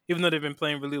them, even though they've been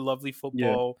playing really lovely Yeah,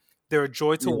 football. They're a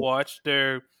joy to yeah. watch.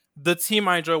 They're the team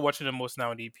I enjoy watching the most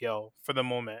now in the EPL for the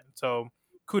moment. So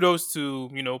kudos to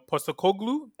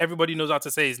Postecoglou. Everybody knows how to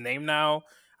say his name now.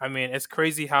 I mean, it's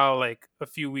crazy how like a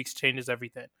few weeks changes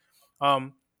everything.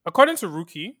 According to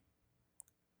Rookie,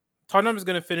 Tottenham is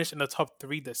going to finish in the top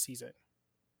three this season.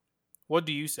 What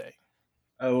do you say?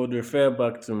 I would refer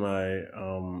back to my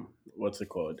what's it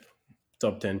called?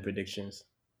 Top 10 predictions.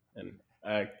 And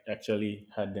I actually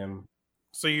had them.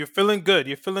 So you're feeling good.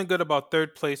 You're feeling good about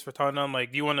third place for Tottenham.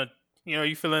 Like, do you want to,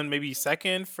 you feeling maybe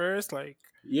second, first? Like,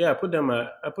 Yeah, I put them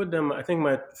I think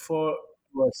my four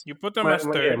was you put them as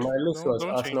yeah, third. my list was Don't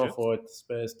change Arsenal it. fourth,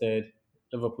 Spurs third,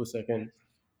 Liverpool second,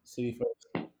 City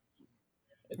first.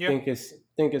 Yeah, I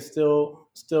think it's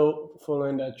still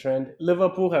following that trend.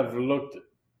 Liverpool have looked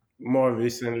more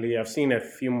recently. I've seen a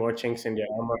few more chinks in their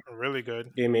armor. really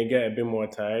good. They may get a bit more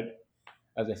tired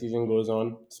as the season goes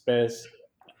on. Spurs,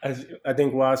 as I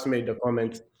think Was made the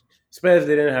comment, Spurs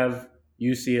didn't have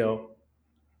UCL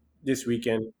this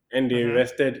weekend, and they Hmm.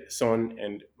 rested Son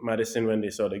and Madison when they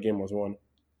saw the game was won.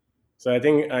 So I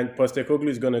think and Postecoglou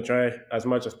is going to try as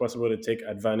much as possible to take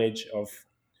advantage of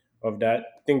that.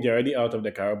 I think they're already out of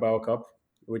the Carabao Cup,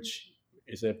 which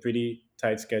is a pretty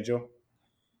tight schedule.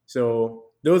 So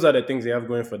those are the things they have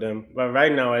going for them. But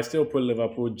right now, I still put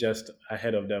Liverpool just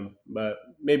ahead of them. But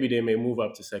maybe they may move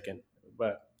up to second.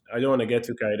 But I don't want to get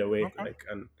too carried away, Okay. like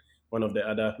one of the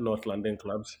other North London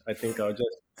clubs. I think I'll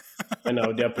just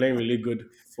they're playing really good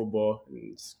football.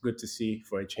 And it's good to see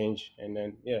for a change. And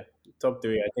then yeah, top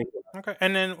three. I think Okay.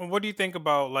 And then what do you think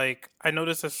about like I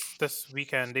noticed this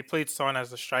weekend they played Son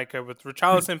as a striker with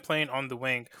Richarlison playing on the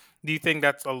wing. Do you think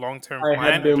that's a long term I had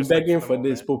plan or been just like for begging the for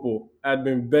this, moment? Popo. I'd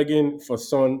been begging for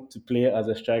Son to play as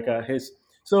a striker. His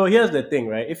so here's the thing,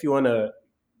 right? If you want to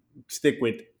stick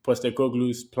with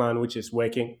Postecoglou's plan, which is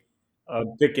working,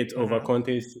 I'll pick it over Mm-hmm.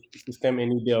 Conte's system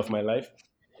any day of my life.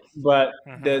 But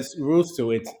Mm-hmm. there's rules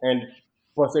to it, and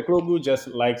Postecoglou just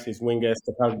likes his wingers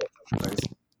to have the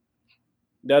touchlines.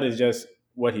 That is just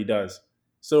what he does.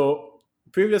 So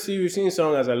previously, we've seen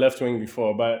Song as a left wing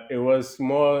before, but it was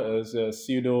more as a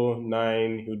pseudo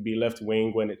nine. He would be left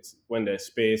wing when there's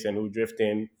space, and he would drift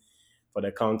in for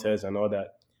the counters and all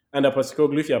that. And the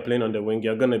Postecoglou, if you're playing on the wing,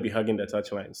 you're gonna be hugging the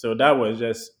touchline. So that was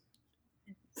just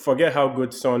forget how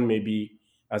good Son may be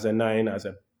as a nine, as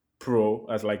a pro,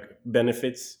 as like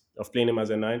benefits of playing him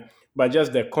as a nine, but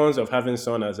just the cons of having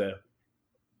Son as a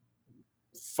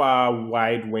far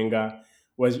wide winger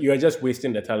was you are just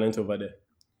wasting the talent over there.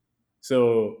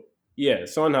 So yeah,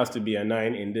 Son has to be a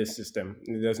nine in this system.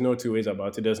 There's no two ways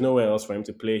about it. There's nowhere else for him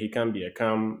to play. He can't be a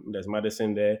cam. There's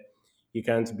Madison there. He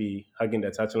can't be hugging the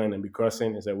touchline and be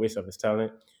crossing. It's a waste of his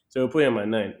talent. So we'll put him at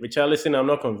nine. Richarlison, I'm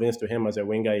not convinced to him as a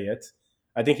winger yet.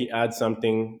 I think he adds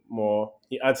something more.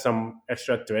 He adds some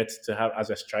extra threats to have as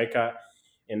a striker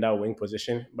in that wing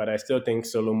position. But I still think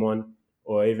Solomon,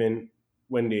 or even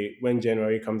when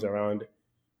January comes around,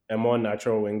 a more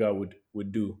natural winger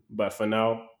would do. But for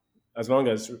now, as long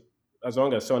as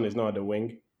Son is not at the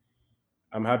wing,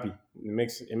 I'm happy.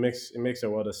 It makes a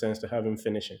lot of sense to have him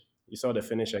finishing. You saw the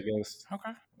finish against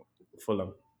Okay.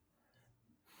 Fulham.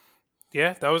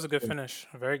 Yeah, that was a good finish.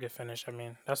 A very good finish. I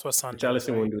mean, that's what Son does,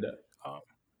 Richarlison right? won't do that. Um,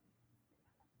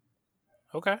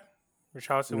 okay.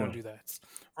 Richarlison won't No. do that.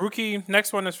 Rookie,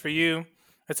 next one is for you.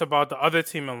 It's about the other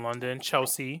team in London,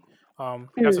 Chelsea. We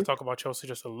have to Mm. talk about Chelsea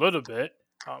just a little bit.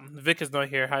 Vic is not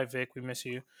here. Hi, Vic. We miss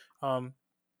you. Um,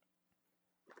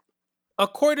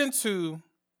 according to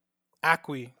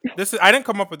Acqui, this is I didn't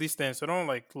come up with these things, so don't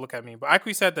like look at me. But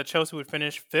Acqui said that Chelsea would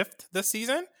finish fifth this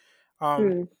season. Um,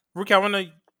 Mm. Rookie, I want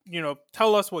to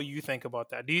tell us what you think about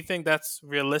that. Do you think that's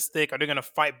realistic? Are they going to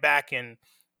fight back and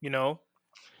you know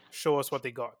show us what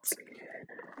they got?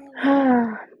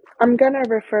 I'm gonna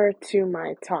refer to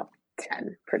my top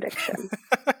 10 prediction.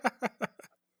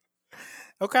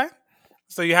 Okay.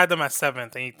 So you had them at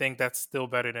seventh, and you think that's still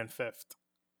better than fifth.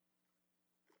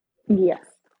 Yes.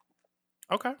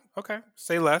 Okay, okay.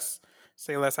 Say less.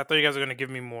 Say less. I thought you guys were gonna give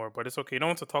me more, but it's okay. You don't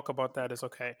want to talk about that. It's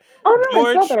okay. Oh no,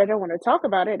 it's not George, that I don't want to talk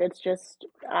about it. It's just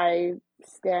I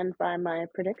stand by my you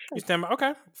prediction. stand by.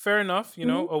 Okay, fair enough. Hmm.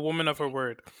 A woman of her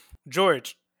word.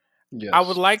 George, I would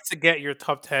Yes. like to get your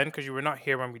top 10 because you were not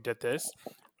here when we did this.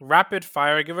 Rapid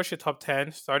fire. Give us your top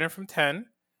 10, starting from 10.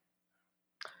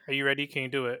 Are you ready? Can you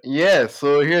do it? Yeah,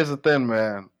 so here's the thing,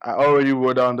 man. I already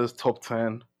wrote down this top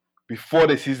 10 before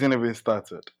the season even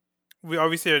started. We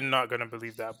obviously are not gonna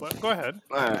believe that, but go ahead.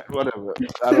 Alright, whatever.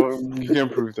 I don't. You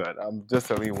can't prove that. I'm just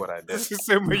telling you what I did. It's the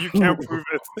same way you can't prove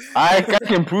I it.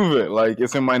 can prove it. Like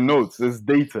it's in my notes. It's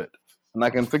dated, and I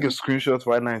can take a screenshot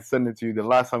right now and send it to you. The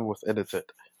last time it was edited.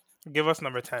 Give us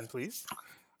number 10, please.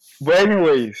 But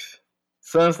anyways,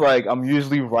 since like I'm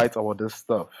usually right about this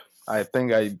stuff, I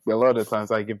think a lot of the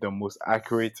times I give the most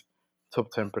accurate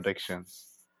top 10 predictions.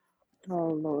 Oh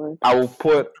Lord. I will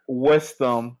put West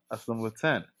Ham as number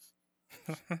 10.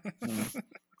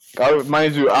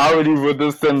 Mind you, I already wrote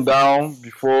this thing down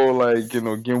before, like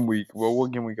game week. Well,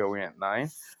 what game week are we at? 9.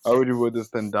 I already wrote this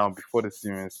thing down before the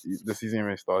season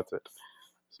even started.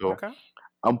 So Okay.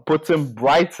 I'm putting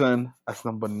Brighton as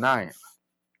number 9.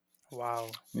 Wow.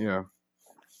 Yeah.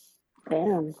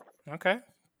 Damn. Okay.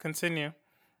 Continue.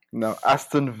 Now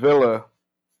Aston Villa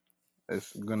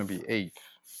is gonna be 8th.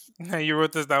 You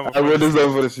wrote this down I before wrote the this down season.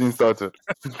 before the season started.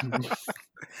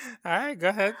 All right, go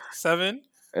ahead. 7.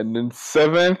 And then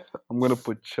 7th, I'm gonna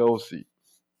put Chelsea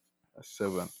as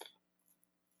 7th.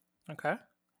 Okay.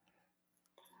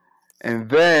 And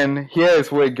then here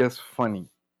is where it gets funny,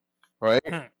 right?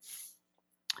 Hmm.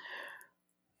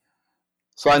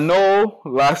 So I know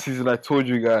last season I told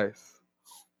you guys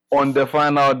on the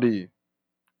final day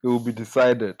it will be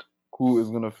decided who is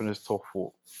gonna finish top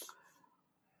 4.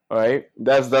 All right,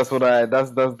 that's what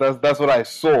I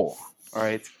saw. All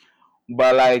right,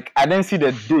 but like I didn't see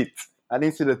the date, I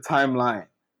didn't see the timeline.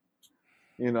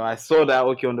 I saw that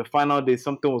okay on the final day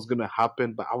something was gonna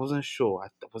happen, but I wasn't sure.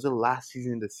 Was it last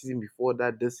season, the season before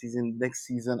that, this season, next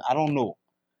season? I don't know,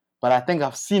 but I think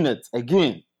I've seen it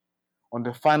again on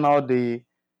the final day.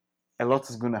 A lot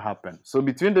is gonna happen. So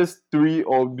between these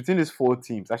 4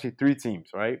 teams, actually 3 teams,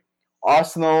 right?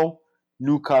 Arsenal,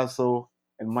 Newcastle,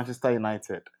 and Manchester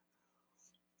United.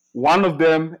 One of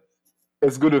them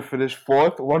is going to finish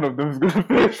 4th. One of them is going to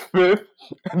finish 5th,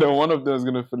 and then one of them is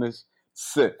going to finish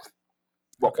 6th.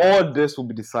 But Okay. all this will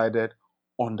be decided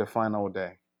on the final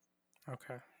day.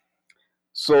 Okay.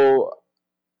 So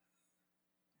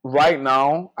right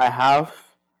now, I have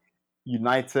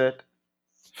United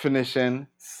finishing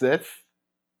 6th.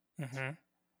 Mm-hmm.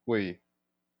 Wait,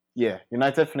 yeah,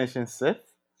 United finishing 6th.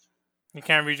 You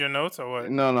can't read your notes or what?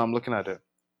 No, I'm looking at it.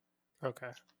 Okay.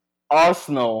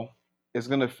 Arsenal is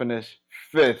going to finish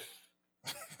 5th.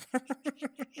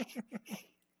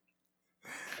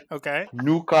 Okay.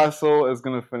 Newcastle is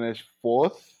going to finish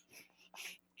 4th.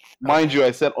 Mind Okay. you,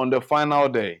 I said on the final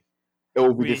day, it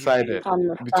will be We decided On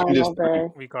the between these final 3. day.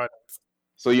 we got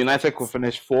So United could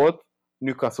finish 4th,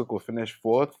 Newcastle could finish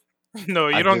 4th. it. No,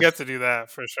 you don't get to do that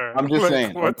for sure. I'm just Like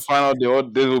saying on what? the final day, all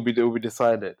this will be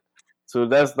decided. So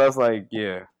that's like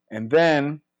yeah, and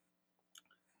then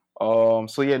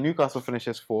so yeah, Newcastle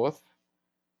finishes 4th,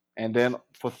 and then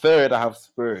for 3rd I have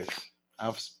Spurs. I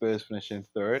have Spurs finishing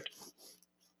 3rd,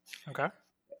 Okay.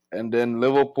 and then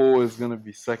Liverpool is gonna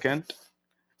be 2nd,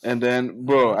 and then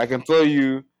bro, Mm-hmm. I can tell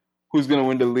you who's gonna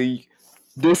win the league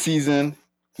this season,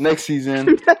 next season,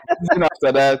 season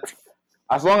after that.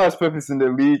 As long as Pep is in the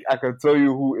league, I can tell you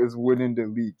who is winning the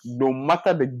league. No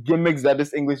matter the gimmicks that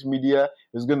this English media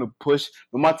is going to push,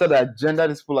 no matter the agenda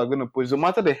these people are going to push, no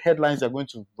matter the headlines they're going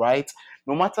to write,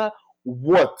 no matter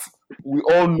what, we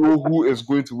all know who is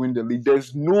going to win the league.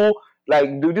 There's no,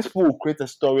 these people will create a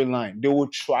storyline. They will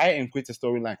try and create a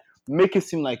storyline, make it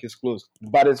seem like it's close,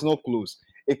 but it's not close.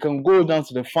 It can go down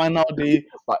to the final day,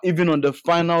 but even on the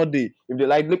final day, if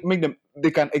they make them,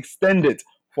 they can extend it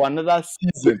for another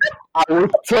season. I will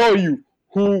tell you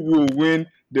who will win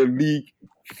the league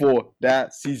for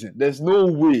that season. There's no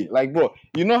way. Like, bro,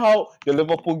 you know how the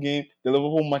Liverpool game, the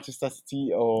Liverpool Manchester City,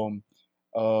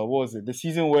 what was it? The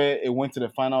season where it went to the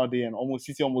final day and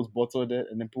City almost bottled it,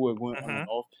 and then people were going on Mm-hmm. and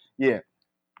off. Yeah,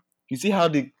 you see how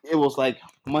it was like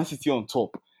Man City on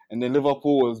top, and then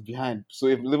Liverpool was behind. So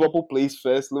if Liverpool plays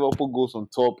first, Liverpool goes on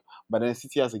top, but then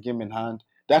City has a game in hand.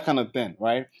 That kind of thing,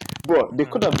 right? Bro, they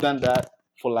could have done that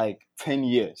for like 10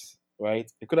 years,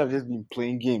 right? They could have just been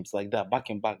playing games like that, back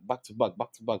and back, back to back,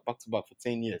 back to back, back to back for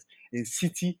 10 years. And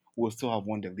City will still have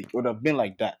won the league. It would have been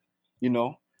like that, you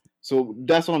know? So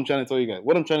that's what I'm trying to tell you guys.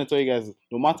 What I'm trying to tell you guys is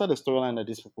no matter the storyline that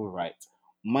these people write,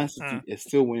 Man City is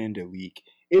still winning the league.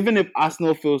 Even if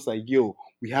Arsenal feels like, yo,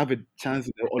 we have a chance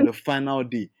on the final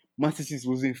day. Man City is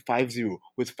losing 5-0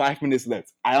 with 5 minutes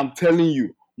left. I am telling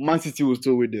you, Man City will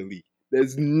still win the league.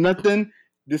 There's nothing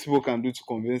this people can do to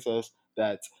convince us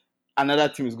that another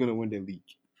team is going to win the league.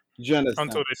 Do you Until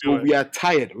understand? they So do it. we are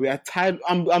tired. We are tired.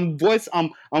 I'm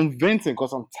venting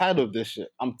because I'm tired of this shit.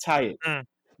 I'm tired. Mm,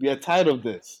 We are tired of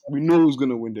this. We know who's going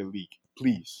to win the league.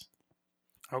 Please.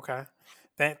 okay.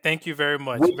 Thank you very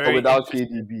much. With or Very without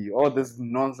interesting. KDB. All this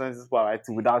nonsense is about right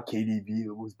without KDB.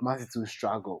 It was Man City to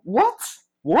struggle. What?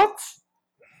 What?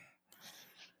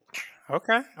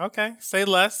 Okay. Okay. Say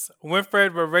less.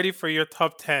 Winfred, we're ready for your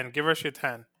top 10. Give us your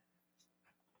 10.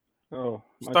 Oh,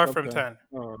 my Start top from 10. 10.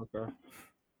 Oh, okay.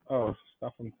 Oh,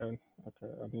 start from 10.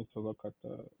 Okay, I need to look at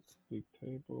the big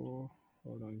table.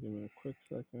 Hold on, give me a quick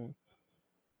second.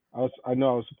 I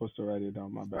know I was supposed to write it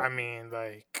down. My bad. I mean,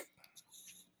 like,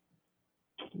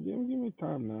 Give me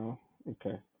time now.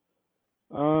 Okay.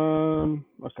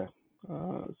 Okay.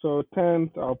 So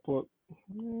 10th, I'll put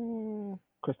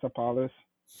Crystal Palace.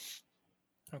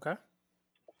 okay.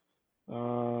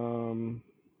 Um,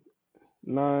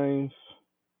 9th,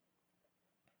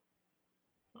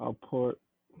 I'll put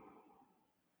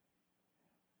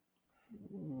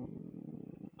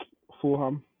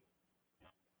Fulham.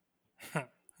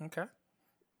 Okay.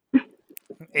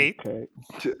 8th. Okay.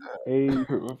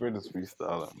 8th, My friend is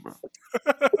freestyling, bro. I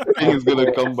think I'll he's gonna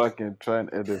put come back and try and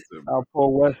edit him. I'll put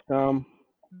West Ham.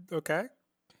 Okay.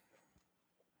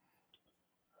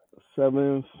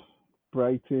 7th,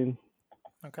 Brighton.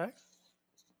 Okay.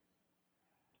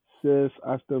 6th,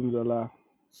 Aston Villa.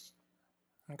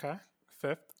 Okay.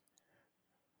 5th.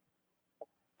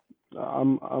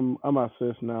 I'm at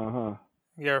 5th now, huh?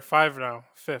 You're 5 now.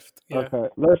 5th. Yeah. Okay.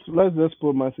 Let's just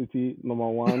put Man City number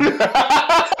 1.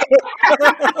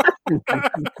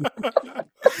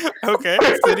 Okay.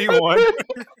 City 1.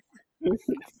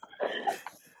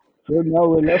 So now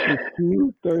we're left with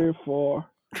 2, 3, 4,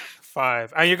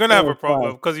 5. And you're going to have a 5.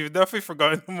 problem because you've definitely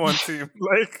forgotten one team.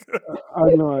 Like,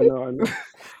 I know.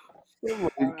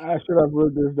 I should have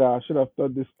wrote this down. I should have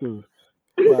thought this through.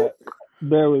 But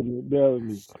bear with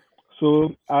me. So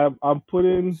I'm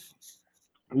putting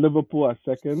Liverpool at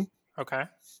second. okay.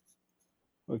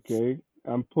 Okay.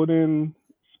 I'm putting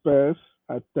Spurs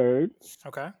at third.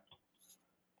 Okay.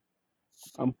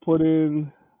 I'm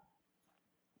putting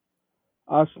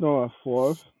Arsenal at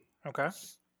fourth. Okay.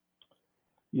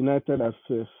 United at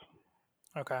fifth.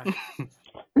 Okay.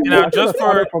 Yeah, Now, I should have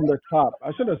started from the top.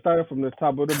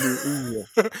 It would have been easier.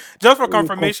 just for It would be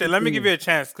confirmation, let me give confusing. you a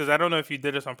chance because I don't know if you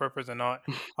did this on purpose or not.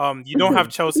 You don't have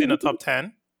Chelsea in the top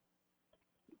 10.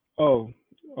 Oh,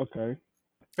 okay.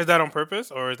 Is that on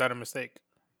purpose or is that a mistake?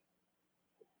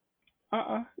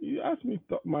 You asked me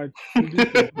my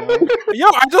predictions now. Yo,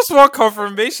 I just want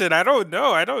confirmation. I don't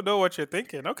know. I don't know what you're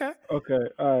thinking. Okay. Okay,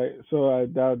 all right. So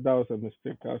that was a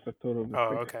mistake. That was a total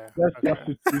Oh, mistake. okay. Let's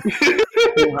Okay. substitute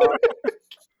Fulham.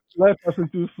 Let's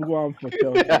substitute Fulham for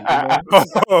Chelsea.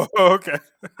 Oh, okay.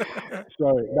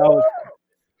 Sorry, that was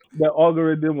the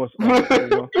algorithm was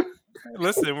off.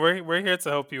 Listen, we're here to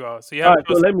help you out. So you All have right,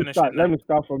 so Chelsea let me finishing start. Let ninth. me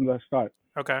start from the start.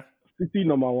 Okay. City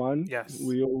number 1. Yes.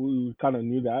 We kind of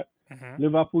knew that. hmm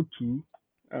Liverpool 2.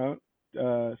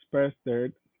 Spurs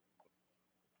third.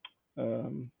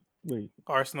 Wait,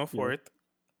 Arsenal yeah. fourth.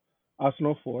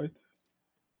 Arsenal fourth.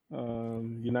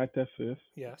 United fifth.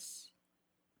 Yes.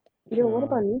 Yo, what Uh,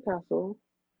 about Newcastle?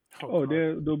 oh,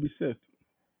 God. they'll be sixth.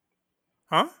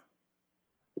 Huh?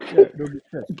 Yeah, they'll be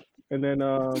sixth. And then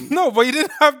No, but you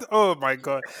didn't have. Oh my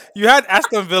God, you had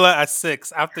Aston Villa at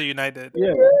 6 after United.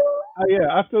 yeah,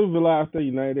 after Villa, after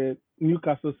United,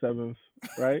 Newcastle seventh,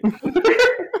 right?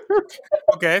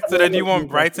 Okay, so Yeah, then you want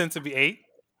Newcastle. Brighton to be 8.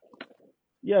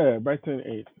 Yeah, Brighton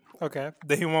eighth. Okay,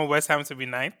 then you want West Ham to be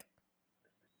 9th.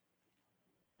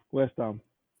 West Ham.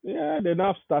 Yeah, they're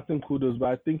not starting kudos, but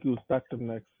I think he'll start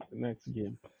the next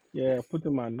game. Yeah, put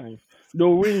them at ninth.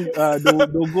 They'll win. They'll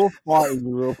go far in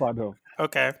Europa though.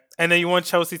 Okay, and then you want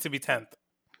Chelsea to be 10th.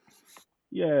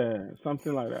 Yeah,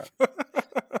 something like that.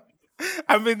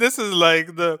 I mean, this is like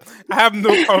I have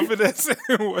no confidence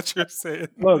in what you're saying.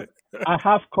 Look, I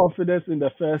have confidence in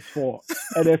the first 4,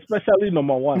 and especially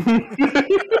number 1.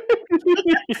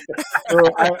 So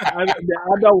the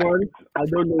other ones, I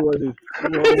don't know what is.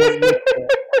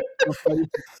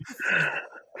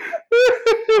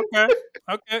 Okay,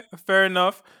 okay, fair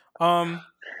enough.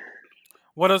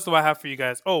 What else do I have for you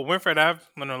guys? Oh, Winfred,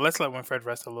 no. Let's let Winfred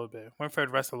rest a little bit.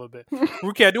 Winfred, rest a little bit.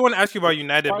 Rookie, I do want to ask you about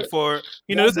United Why, before.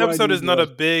 why This do I episode need is not a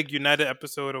rest? big United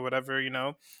episode or whatever.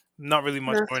 Not really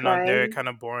much That's going on there. fine. Kind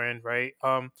of boring, right?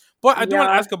 But I do want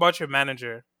to Yeah. ask about your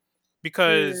manager Mm.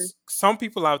 because some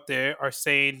people out there are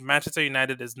saying Manchester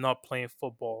United is not playing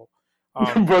football.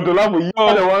 Bro, Dolapo, you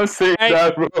are So the one saying I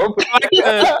that, bro.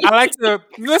 I like to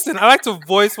listen. I like to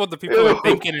voice what the people are Yo.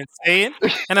 thinking and saying,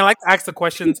 and I like to ask the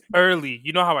questions early.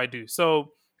 You know how I do.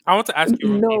 So I want to ask you,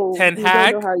 Rookie, No, you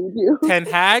don't know how you do. Ten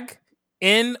Hag,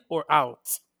 in or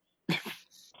out?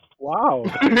 Wow.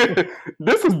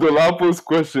 This is Dolapo's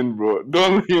question, bro.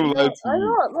 Don't let him lie No, to I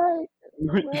you. don't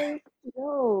like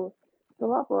yo,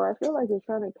 Galappo, I feel like you're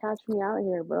trying to catch me out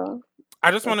here, bro. I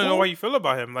just The want to know how fuck? you feel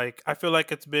about him. Like, I feel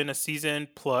like it's been a season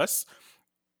plus.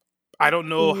 I don't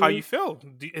know how hmm you feel.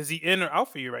 Is he in or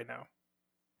out for you right now?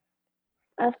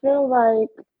 I feel like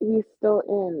he's still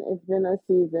in. It's been a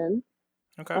season.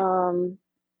 Okay. Um,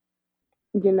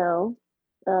 you know,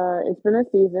 it's been a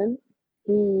season.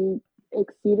 He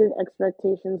exceeded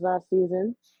expectations last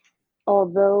season,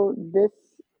 although this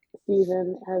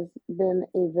season has been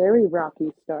a very rocky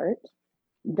start.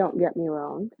 Don't get me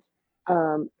wrong.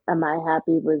 Am I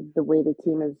happy with the way the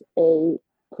team is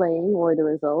playing or the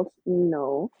results?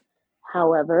 No.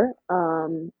 However,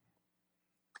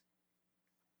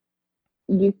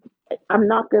 you I'm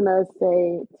not gonna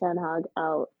say Ten Hag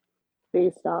out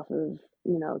based off of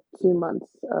 2 months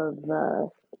of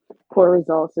poor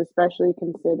results, especially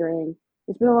considering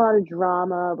there's been a lot of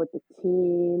drama with the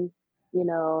team. You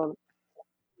know,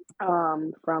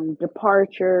 from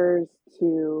departures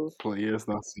to Players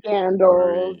not saying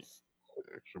scandals. sorry.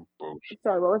 Extra bullshit.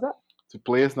 Sorry, what was that? The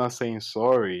players not saying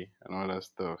sorry and all that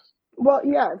stuff. Well,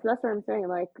 yeah, that's what I'm saying.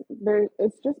 Like,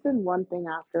 it's just been one thing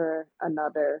after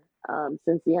another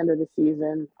since the end of the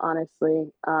season, honestly.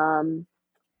 And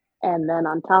then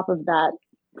on top of that,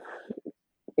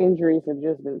 injuries have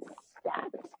just been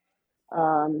stacked.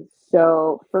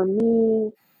 So for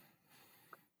me,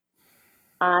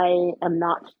 I am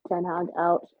not Ten Hag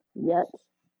out yet.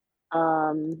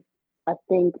 Um, I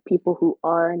think people who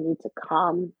are need to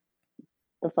calm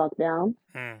the fuck down.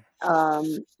 Hmm.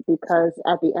 Because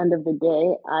at the end of the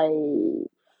day,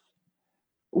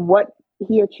 what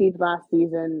he achieved last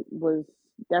season was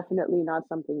definitely not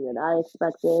something that I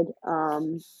expected.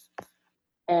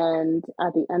 And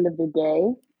at the end of the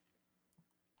day,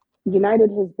 United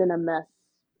has been a mess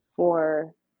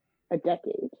for a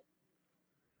decade.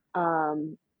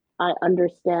 Um, I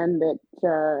understand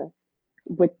that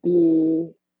with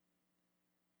the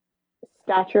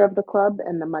stature of the club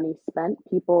and the money spent,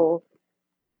 people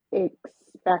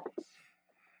expect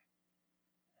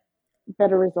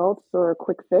better results or a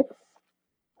quick fix.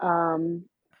 Um,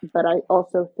 but I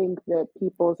also think that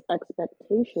people's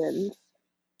expectations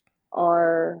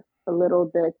are a little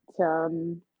bit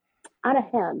out of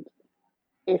hand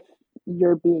if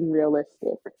you're being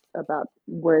realistic about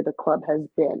where the club has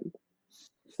been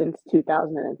since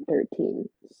 2013.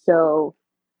 So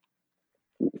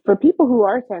for people who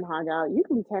are Ten Hag out, you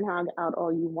can be Ten Hag out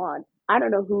all you want. I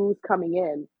don't know who's coming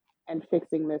in and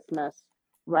fixing this mess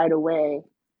right away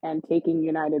and taking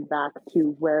United back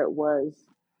to where it was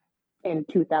in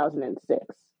 2006.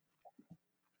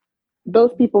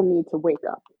 Those people need to wake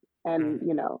up and,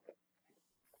 Hmm.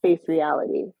 face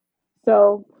reality.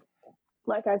 So,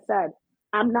 like I said,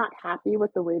 I'm not happy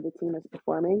with the way the team is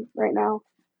performing right now.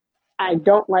 I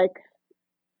don't like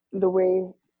the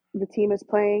way the team is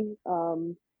playing.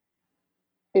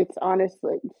 It's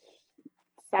honestly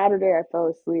Saturday. I fell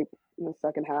asleep in the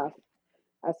second half.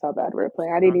 That's how bad we were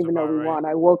playing. I didn't Sounds even know about we right. won.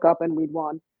 I woke up and we'd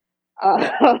won.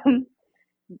 Um,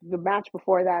 the match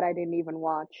before that, I didn't even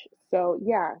watch. So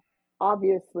yeah,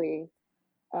 obviously,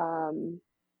 um,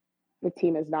 the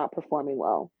team is not performing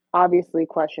well. Obviously,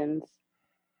 questions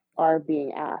are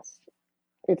being asked.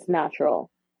 It's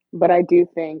natural. But I do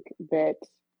think that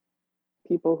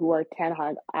people who are Ten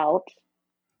Hag out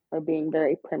are being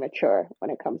very premature when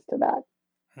it comes to that.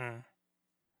 Hmm.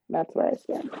 That's where I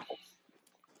stand.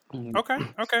 Mhm. Okay.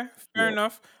 Okay. Fair Yeah.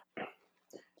 enough.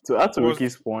 To add to What was?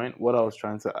 Ricky's point, what I was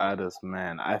trying to add is,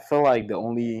 man, I feel like the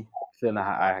only thing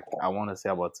I want to say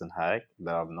about Ten Hag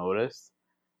that I've noticed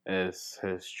is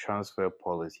his transfer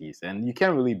policies, and you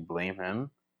can't really blame him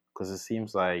because it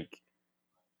seems like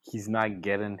he's not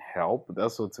getting help.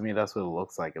 That's what to me. That's what it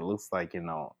looks like. It looks like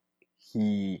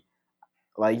he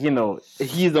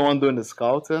he's the one doing the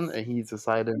scouting and he's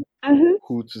deciding Mm-hmm.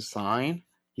 who to sign.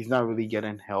 He's not really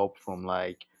getting help from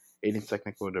like any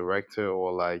technical director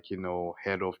or like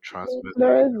head of transfers or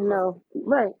There is whatever. no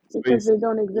right So because they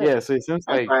don't exist. yeah, so it seems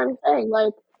That's like, why I'm saying,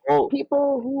 like, oh,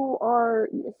 people who are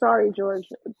sorry, George.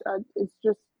 It's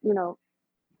just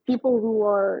people who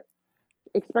are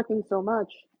expecting so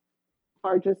much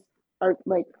are just are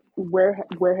like, where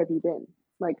have you been?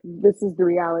 Like, this is the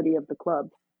reality of the club.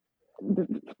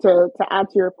 To add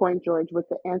to your point, George, with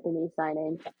the Anthony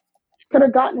signing, could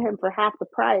have gotten him for half the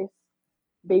price.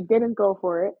 They didn't go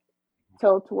for it.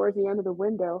 till towards the end of the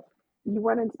window, you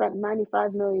went and spent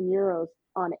 95 million euros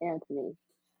on Anthony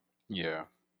Yeah.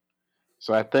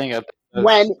 So I think that's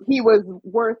when he was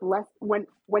worth less when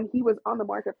he was on the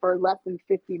market for less than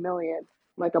 50 million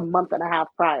like a month and a half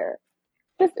prior.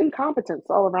 Just incompetence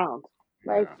all around.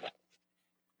 Like, yeah.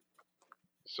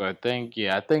 So I think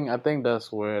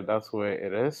that's where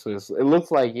it is. So it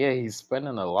looks like yeah he's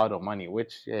spending a lot of money,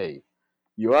 which hey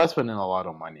you are spending a lot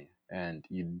of money and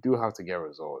you do have to get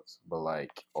results. But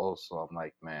like also I'm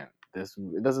like man this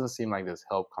it doesn't seem like there's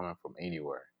help coming from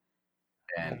anywhere,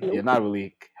 and you're nope. not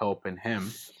really helping him.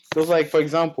 Because like for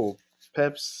example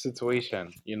Pep's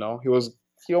situation, he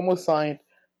almost signed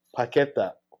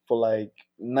Paqueta for like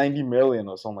 90 million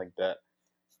or something like that.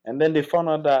 And then they found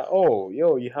out that, oh,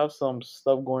 yo, you have some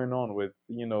stuff going on with,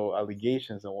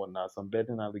 allegations and whatnot, some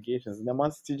betting allegations. And then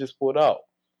Man City just pulled out.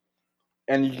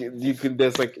 And you could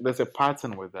there's a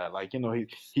pattern with that. Like,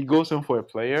 he goes in for a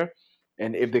player,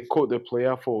 and if they quote the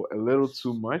player for a little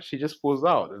too much, he just pulls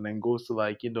out and then goes to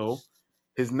like,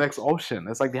 his next option.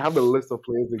 It's like they have a list of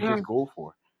players they just Mm. go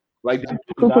for. Like That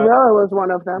Cucurella was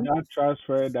one of them. that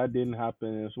transfer that didn't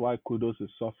happen is why Kudos is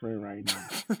suffering right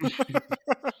now.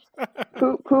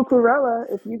 Cucurella,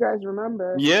 if you guys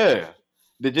remember, yeah.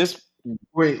 They just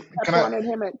Wait, Pep can I? wanted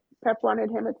him at Pep wanted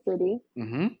him at City.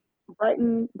 mhm.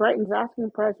 Brighton's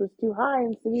asking price was too high,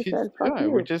 and City She's said, "Fuck yeah,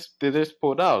 we you." just they just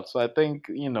pulled out. So I think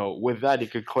with that you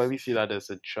could clearly see that there's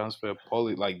a transfer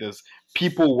policy. Like there's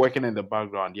people working in the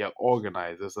background. They're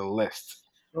organized. There's a list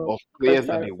So, of players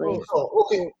that they Precisely. want, Oh,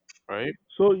 okay. so, right?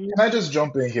 so you Can I just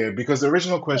jump in here because the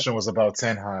original question was about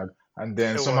Ten Hag, and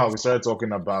then It somehow was. we started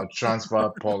talking about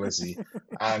transfer policy,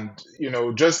 and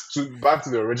just to back to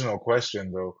the original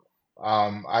question though,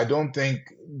 I don't think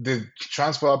the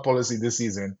transfer policy this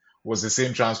season was the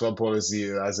same transfer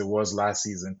policy as it was last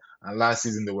season, and last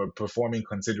season they were performing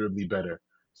considerably better.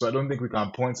 So I don't think we can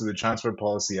point to the transfer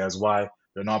policy as why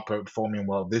they're not performing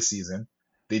well this season.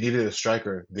 They needed a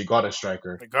striker. They got a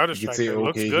striker. They got a You could say, striker. It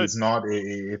looks okay, good. he's not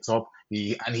a top,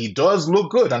 he does look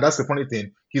good, and that's the funny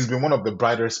thing. He's been one of the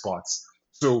brighter spots.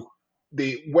 So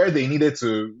where they needed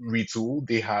to retool,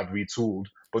 they have retooled.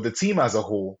 But the team as a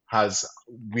whole I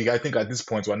think at this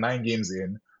point we're 9 games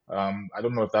in. I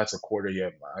don't know if that's a quarter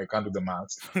yet. I can't do the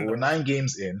maths, but we're No. 9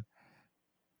 games in.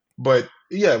 But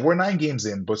yeah, we're 9 games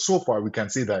in. But so far we can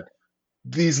say that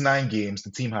these 9 games,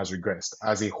 the team has regressed.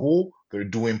 As a whole, they're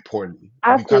doing poorly. We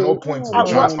Ask me, cannot point to the no,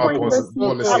 at no, what transfer no, point no. this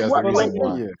policy at as the what So reason point this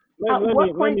why. Yeah, at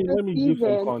what point let this me give some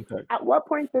season context. at what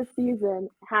point this season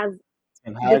has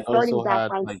and the Hag starting also back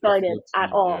had line like the started foot at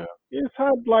team. Yeah, all? It's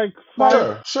had like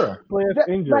Like Sure. players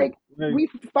injured. like Like, we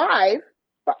five,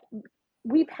 but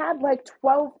we've had like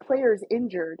 12 players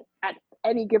injured at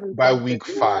any given By point this week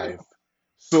season. 5.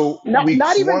 So Not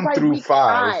weeks even one by through week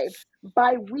five, 5,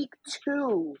 by week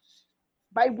 2.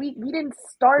 By week we didn't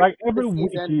start like the every week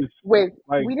season he's with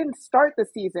like we didn't start the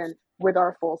season with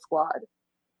our full squad.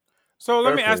 So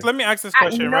let me ask. perfect. Let me ask this At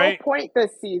question, no right? point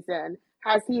this season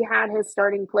has he had his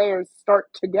starting players start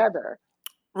together.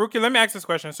 Rookie, let me ask this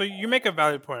question. So you make a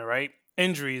valid point, right?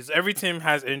 Injuries. Every team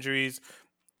has injuries.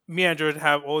 Me and George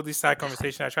have all these side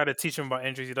conversations. I try to teach him about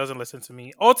injuries. He doesn't listen to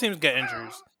me. All teams get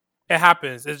injuries. It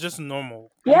happens. It's just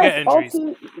normal. You Yes, get all injuries.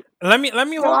 teams. Let me hold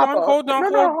on, Dolapo. hold on, No,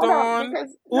 no, hold hold on, on.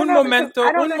 because Un because momento,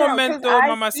 I don't un know because momento, I see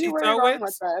where mamacita. you're going Wait.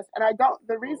 with this, and I don't.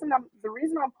 The reason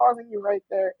I'm pausing you right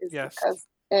there is Yes. because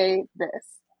this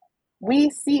we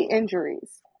see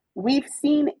injuries. We've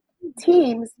seen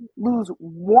teams lose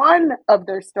one of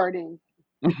their starting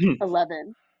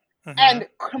 11 Hmm. and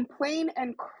complain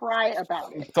and cry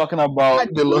about it. talking about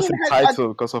A they lost team a has a title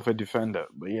because of a defender.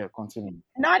 But yeah, continue.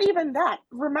 Not even that.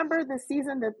 Remember the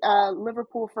season that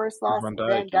Liverpool first lost Van Dijk,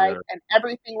 Van Dijk yeah. and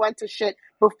everything went to shit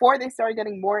before they started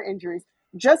getting more injuries.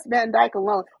 Just Van Dijk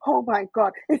alone. Oh my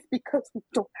God! It's because we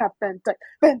don't have Van Dijk.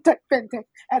 Van Dijk, Van Dijk.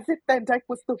 As if Van Dijk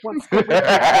was the one scoring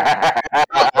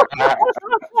goals.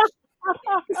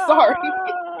 Sorry.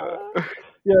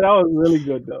 yeah, that was really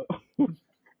good though.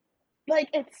 Like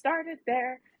it started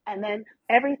there, and then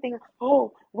everything.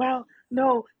 Oh well,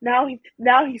 no. Now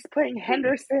he's playing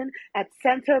Henderson at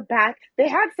center back. They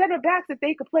had center backs that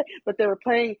they could play, but they were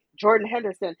playing Jordan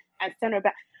Henderson at center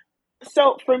back.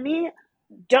 So for me,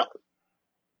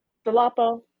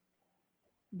 Delapo,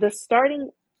 the starting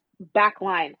back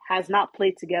line has not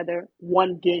played together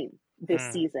one game this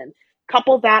Mm. season.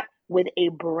 Couple that with a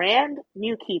brand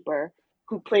new keeper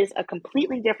who plays a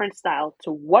completely different style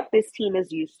to what this team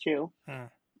is used to. Mm.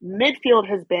 Midfield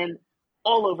has been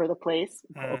all over the place.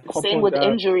 Mm. Same couple with that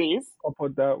injuries. couple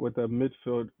that with a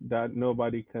midfield that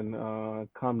nobody can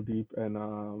come deep and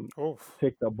Oof.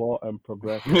 take the ball and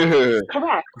progress.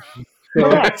 Correct. So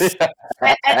correct.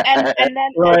 And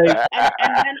then like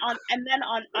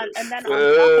on top of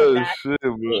Oh that, shit, the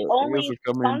bro! You guys only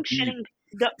are coming deep. functioning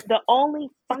the only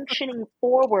functioning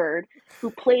forward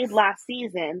who played last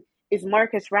season is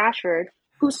Marcus Rashford,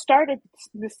 who started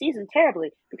the season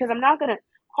terribly. Because I'm not gonna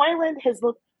Hoyland has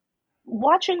looked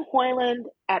watching Hoyland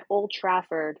at Old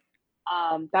Trafford.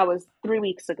 That was 3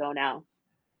 weeks ago now.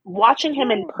 Watching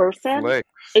him in person Flex.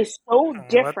 is so Let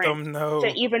different them to know.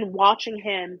 even watching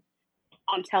him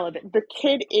on television. The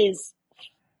kid is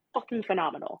fucking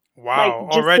phenomenal. Like Wow,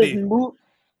 just his already. move,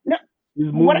 no,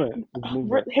 his what movement,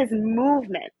 his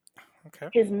movement.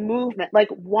 his movement, Okay. like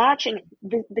watching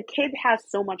the kid has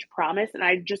so much promise, and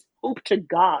I just hope to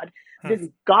God Hmm. this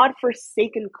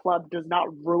godforsaken club does not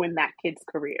ruin that kid's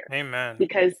career Amen.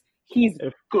 because he's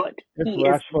If good. if He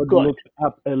is Rashford good. looked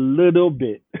up a little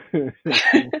bit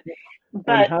and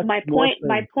But had my more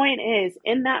point, sense, is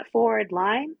in that forward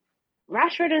line,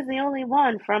 Rashford is the only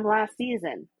one from last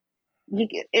season. You,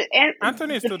 and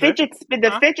Anthony is still there. the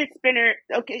Huh? fidget spinner.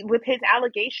 Okay, with his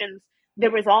allegations,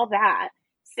 there was all that.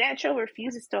 Sancho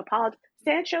refuses to apologize.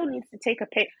 Sancho needs to take a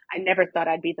page. I never thought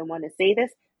I'd be the one to say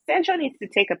this. Sancho needs to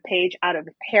take a page out of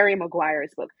Harry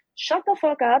Maguire's book. Shut the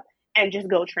fuck up and just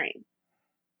go train.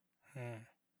 Hmm.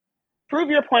 Prove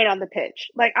your point on the pitch.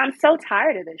 Like, I'm so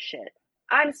tired of this shit.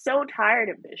 I'm so tired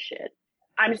of this shit.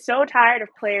 I'm so tired of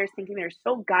players thinking they're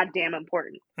so goddamn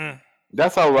important. Hmm.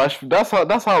 That's how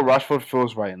Rashford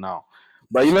feels right now.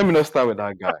 But you let me not start with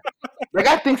that guy. The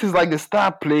guy thinks he's like the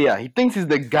star player. He thinks he's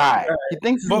the guy. He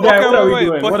thinks But Guy, okay, what are we wait.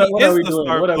 doing? But he What are is we the doing?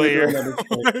 star What are we player. doing at this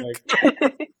point?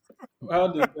 Like,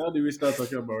 Like, how did we start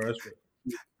talking about Rashford?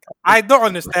 I don't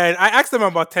understand. I asked them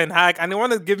about Ten Hag, and they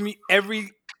want to give me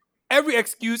every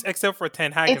excuse except for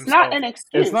Ten Hag It's not himself.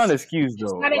 an it's not an excuse. excuse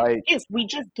It's though. not an Like excuse.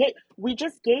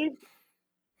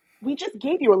 We just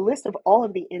gave you a list of all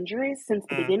of the injuries since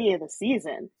the Mm. beginning of the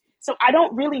season. So I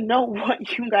don't really know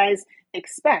what you guys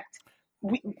expect.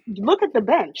 We look at the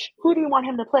bench. Who do you want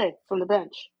him to play from the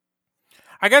bench?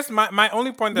 I guess my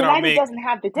only point that I would United make doesn't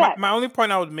have the my, depth. my only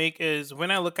point I would make is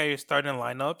when I look at your starting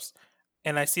lineups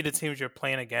and I see the teams you're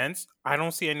playing against, I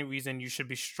don't see any reason you should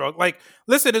be struggling. Like,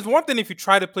 listen, it's one thing if you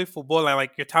try to play football and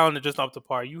like your talent is just up to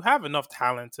par. You have enough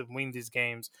talent to win these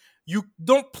games. You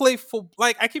don't play football.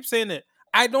 Like I keep saying it.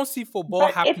 I don't see football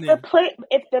But happening. if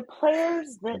the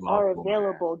players that are Liverpool, man.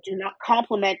 available do not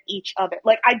complement each other,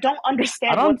 like I don't I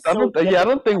understand don't, what's I so don't, yeah, I difficult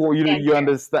don't think what to you understand here.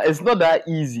 understand. It's not that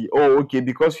easy. Oh, okay,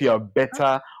 because you are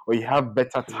better or you have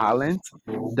better talent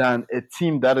than a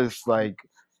team that is like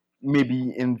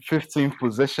maybe in 15th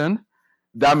position.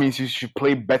 That means you should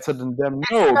play better than them.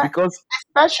 No, because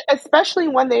Especially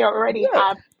when they already yeah,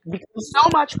 have because so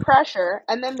much pressure,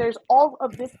 and then there's all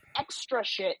of this extra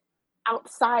shit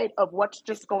outside of what's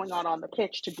just going on the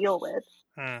pitch to deal with.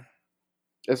 Hmm.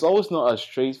 it's always not as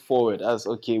straightforward as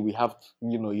okay, we have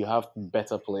you have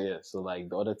better players, so like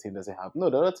the other team doesn't have. No,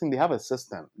 the other team they have a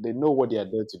system. They know what they are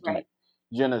there to do. Right.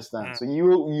 You understand? Hmm. So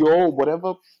your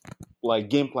whatever like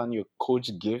game plan your coach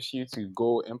gives you to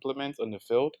go implement on the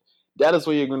field, that is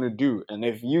what you're gonna do. And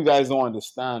if you guys don't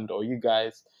understand or you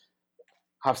guys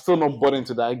have still not bought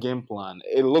into that game plan,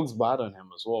 it looks bad on him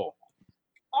as well.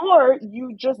 Or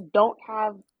you just don't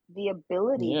have the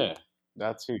ability Yeah,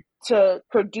 that too. to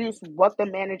produce what the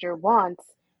manager wants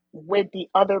with the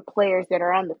other players that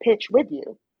are on the pitch with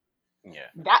you. Yeah.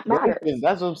 That The only thing, matters.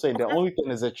 that's what I'm saying. The only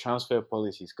thing is the transfer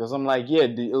policies. Because I'm like, yeah,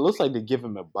 it looks like they give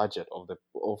him a budget of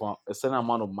a certain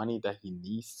amount of money that he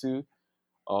needs to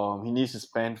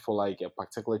spend for like a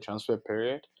particular transfer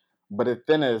period. But the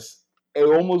thing is, it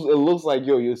looks like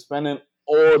you're spending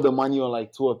all the money on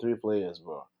like two or three players,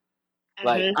 bro.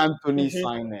 Like Mhm. Anthony Mhm.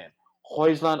 signing.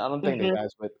 Hoyland, I don't think the Mhm.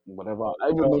 guy's worth whatever.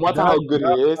 No so matter how good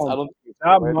he is, I mount, don't think he's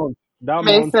that worth mount, that mount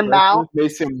Mason versus Mount.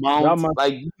 Mason that Mount. mount.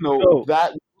 Like So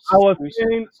that I was situation.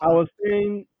 saying, I was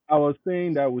saying, I was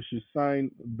saying that we should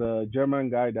sign the German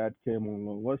guy that came on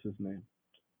loan. What's his name?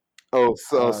 Oh,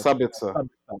 so Uh, Sabitzer.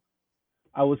 Sabitzer.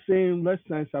 I was saying let's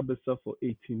sign Sabitzer for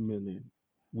 18 million.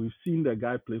 We've seen the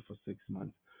guy play for 6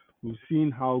 months. We've seen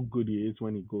how good he is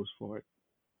when he goes for it.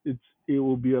 It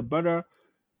will be a better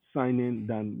signing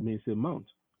than Mason Mount.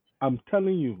 I'm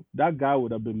telling you, that guy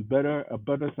would have been a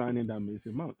better signing than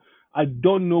Mason Mount. I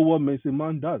don't know what Mason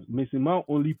Mount does. Mason Mount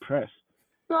only press.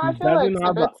 So He I feel like doesn't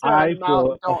have an Sabitzer eye and for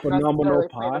Mount a don't phenomenal necessarily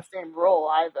play the pass. same role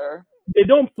either. They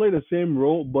don't play the same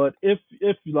role, but if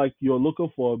like you're looking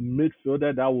for a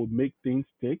midfielder that would make things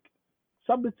tick,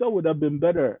 Sabitzer would have been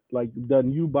better like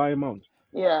than you buy him out.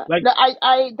 Yeah. Like, No,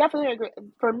 I definitely agree.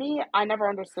 For me, I never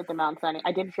understood the Mount signing.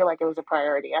 I didn't feel like it was a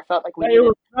priority. I felt like we like, it needed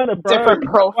was not a different priority.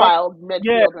 That's why, profiled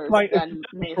yeah, midfielders like it's than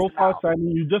just a Mason profile Mount. signing.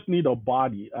 You just need a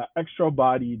body, an extra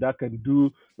body that can do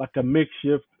like a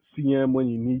makeshift CM when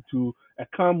you need to, a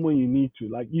cam when you need to.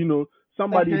 Like,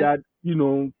 somebody Hmm. that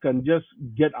can just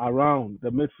get around the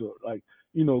midfield. Like,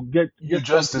 You get stuff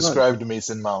just done. described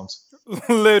Mason Mount.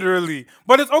 Literally.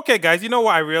 But it's okay, guys. You know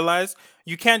what I realized?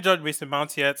 You can't judge Mason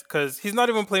Mount yet because he's not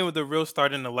even playing with the real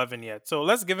starting 11 yet. So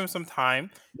let's give him some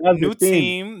time. That's the New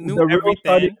thing. team, new The real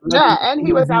starting everything. 11 Yeah, and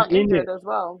he should was be out in it. injured as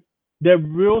well. The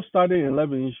real starting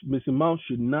 11, Mr. Mount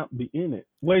should not be in it.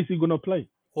 Where is he gonna play?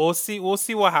 We'll see. We'll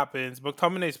see what happens.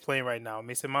 McTominay is playing right now.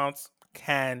 Mason Mount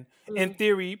can, in Mm,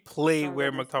 theory, play not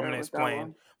where really sure McTominay is with that playing.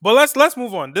 one. But let's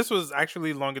move on. This was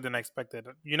actually longer than I expected.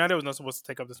 United was not supposed to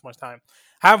take up this much time.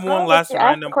 I have one Oh, last you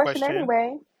asked the random question question.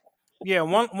 anyway. Yeah,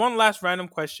 one last random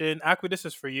question. Akwi, this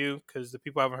is for you because the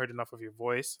people haven't heard enough of your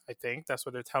voice. I think that's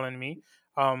what they're telling me.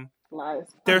 Um,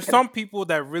 Lies. I'm there's kidding. some people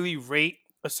that really rate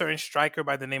a certain striker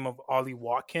by the name of Ollie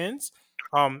Watkins.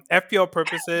 FPL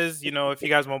purposes, if you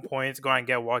guys want points, go and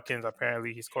get Watkins.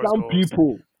 Apparently, he scores Some goals.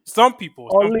 people, Some people,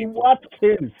 some only people,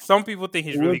 Watkins, some people think a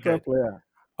he's really Winfrey good. player,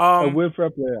 a Um,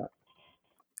 Winfrey player.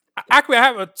 Actually, I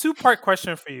have a two-part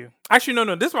question for you. Actually,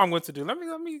 no. This is what I'm going to do. Let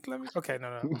me. Okay,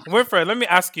 no. Winfred, let me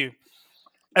ask you: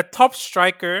 a top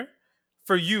striker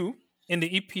for you in the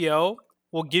EPL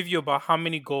will give you about how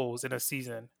many goals in a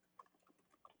season?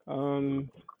 Um,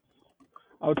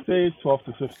 I would say 12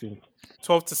 to 15.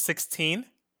 12 to 16?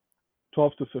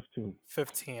 12 to 15.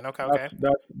 15. Okay, That's okay.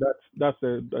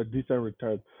 a decent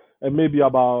return, and maybe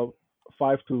about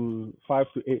 5 to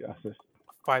 8 assists.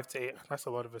 5 to 8. That's a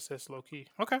lot of assists, low key.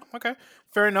 Okay, okay.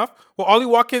 Fair enough. Well, Ollie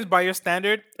Watkins, by your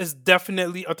standard, is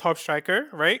definitely a top striker,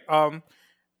 right?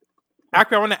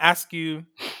 Actually, I want to ask you,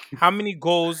 how many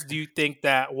goals do you think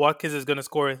that Watkins is going to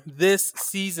score this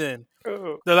season?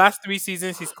 Oh, The last 3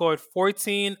 seasons, he scored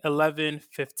 14, 11,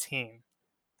 15.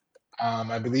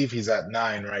 I believe he's at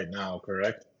 9 right now,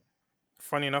 correct?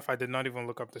 Funny enough, I did not even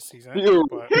look up the season, yo,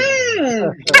 but Hmm.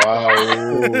 Wow.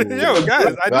 yo,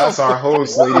 guys, I know That's our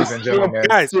host, what ladies is and your gentlemen.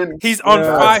 guys, question? he's on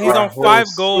Yeah, five. That's He's our on five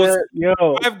host. goals, yeah,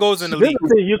 yo. 5 goals in the This is league.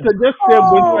 the thing. You can just say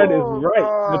Winfred is Oh right.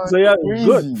 The God. player is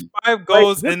good. Crazy. Five Like,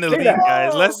 goals just in the say that. league,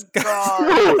 guys. Let's Oh go.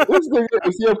 God. Yo, this nigga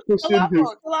is here pushing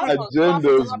his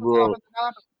agendas, bro.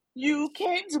 Tilapia. You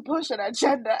came to push an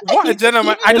agenda. What You agenda am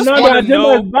I? I And just now want the to agenda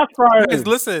is know, guys. backfiring.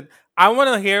 Listen, I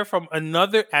want to hear from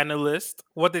another analyst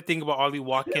what they think about Ollie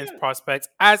Watkins' prospects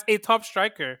as a top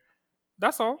striker.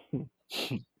 That's all.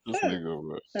 This nigga,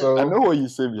 bro. I know So, what you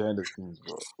say behind the scenes,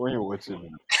 bro. When you're watching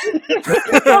him.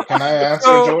 can I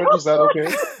answer, So, George? Is that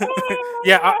okay?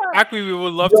 yeah, actually, we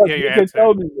would love to Yes, hear your you can answer.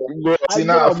 tell me. Bro. Bro, I See,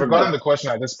 know now I've I'm right. forgotten the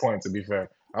question at this point, to be fair.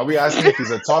 Are we asking if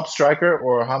he's a top striker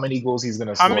or how many goals he's going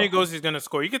to How many score? goals he's gonna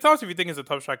score? You can tell us if you think he's a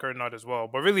top striker or not as well.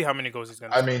 But really, how many goals he's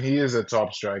gonna I mean, score? he is a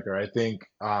top striker. I think,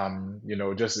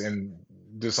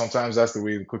 just sometimes that's the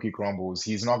way the cookie crumbles.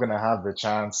 He's not going to have the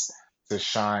chance to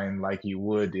shine like he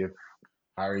would if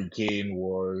Harry Kane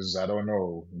was, I don't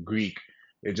know, Greek.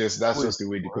 That's wait, just the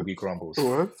way the what? cookie crumbles.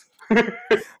 What?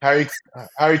 Harry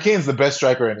Harry Kane's the best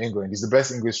striker in England. He's the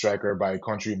best English striker by a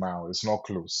country mile. It's not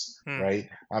close, Hmm. right?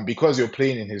 And because you're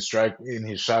playing in his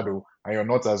shadow and you're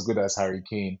not as good as Harry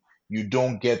Kane, you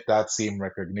don't get that same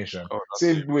recognition. Oh,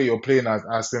 that's Same it. way you're playing at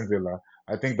Aston Villa.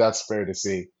 I think that's fair to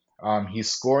say.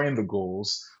 He's scoring the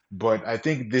goals, but I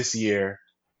think this year,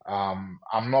 I'm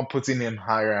not putting him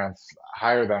higher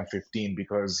than 15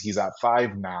 because he's at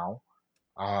 5 now.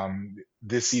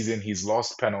 This season he's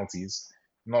lost penalties.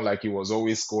 Not like he was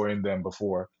always scoring them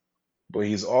before, but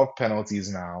he's off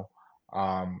penalties now.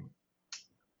 Um,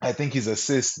 I think his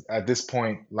assists at this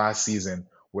point last season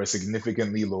were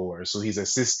significantly lower, so he's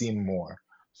assisting more.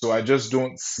 So I just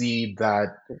don't see that,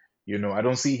 I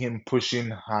don't see him pushing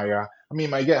higher. I mean,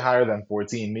 he might get higher than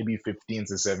 14, maybe 15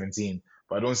 to 17,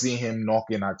 but I don't see him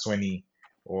knocking at 20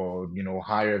 or,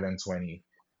 higher than 20.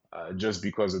 Just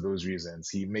because of those reasons,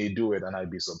 he may do it, and I'd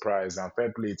be surprised. And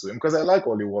fair play to him because I like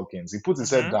Ollie Watkins. He puts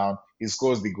his head Mm-hmm. down, he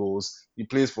scores the goals, he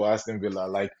plays for Aston Villa.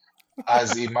 Like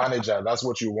as a manager, that's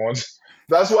what you want.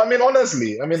 That's what I mean.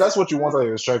 Honestly, I mean that's what you want out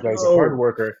of a striker. He's a hard Yo,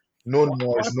 worker, no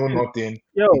noise, no Watkins. nothing.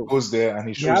 He Yo, goes there and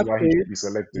he he shows has why he should pace. be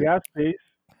He selected. has pace.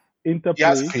 He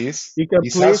has Interplay. pace. He can He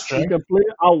play. has He strength. can play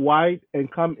out wide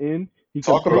and come in. He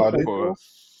can Talk play about Of it. central.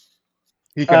 course.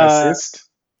 He can Uh, assist.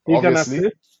 he can Obviously,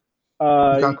 assist.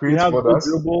 he can He create has for good us.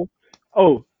 dribble.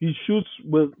 Oh, he shoots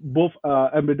with both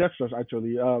ambidextrous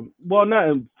actually. Well,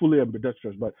 not fully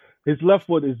ambidextrous, but his left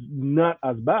foot is not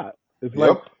as bad. It's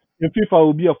like Yep. in FIFA it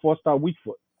would be a 4-star weak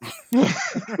foot. That's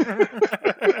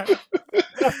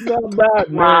not bad,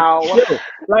 man. Wow. Yo,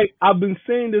 like I've been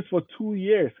saying this for 2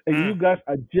 years, and Hmm. you guys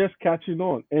are just catching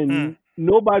on, Hmm. and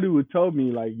nobody would tell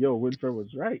me like, "Yo, Winfrey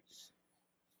was right."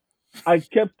 I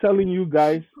kept telling you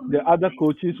guys the other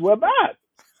coaches were bad.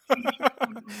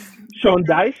 Sean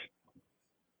Dice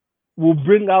will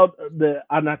bring out the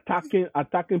an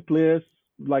attacking players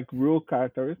like real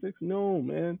characteristics. No,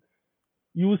 man,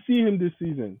 you will see him this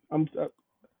season.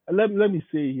 Let me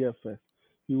say here first.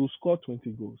 He will score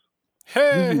 20 goals. This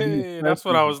will be his Hey, first that's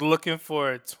what I season. was looking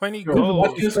for. 20 This Yo,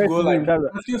 will be his goals. Watkins to first go season like in Ghana.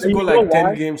 Watkins to And go you know like why?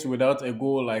 10 games without a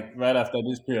goal like right after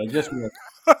this period. Just watch.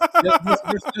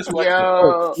 Just watch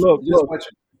it. Look, Yo. look, Just look, watch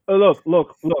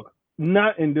it. look.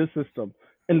 Not in this system.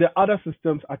 In the other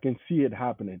systems, I can see it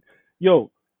happening.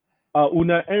 Yo,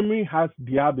 Una Emery has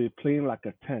Diaby playing like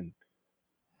a 10.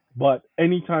 But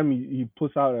anytime he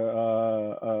puts out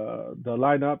the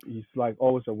lineup, he's like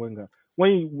always a winger.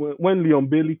 When Leon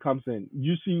Bailey comes in,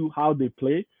 you see how they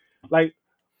play. Like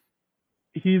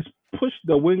he's pushed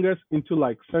the wingers into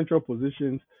like central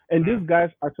positions, and Hmm. these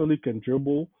guys actually can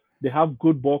dribble. They have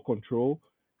good ball control,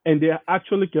 and they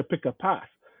actually can pick a pass.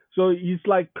 So he's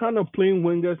like kind of playing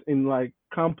wingers in like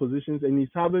calm positions, and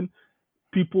he's having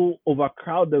people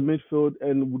overcrowd the midfield,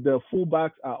 and the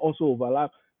fullbacks are also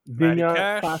overlapped. Matty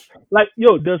Dinya pass, Cash. like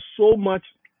yo, there's so much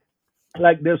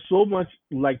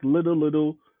like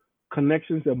little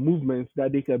connections and movements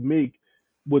that they can make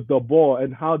with the ball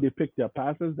and how they pick their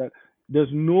passes that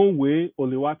there's no way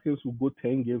Oli Watkins will go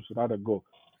 10 games without a goal.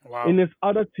 In Wow. his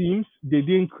other teams, they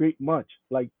didn't create much.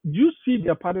 Like, do you see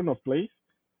their pattern of play?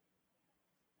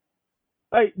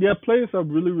 Like, they're playing some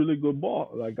really, really good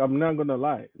ball. Like, I'm not going to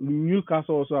lie.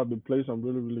 Newcastle also have been playing some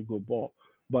really, really good ball.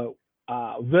 But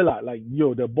Villa, like,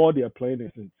 yo, the ball they're playing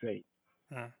is insane.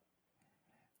 Hmm.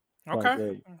 Like,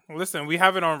 Okay. Listen, we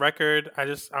have it on record.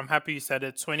 I'm happy you said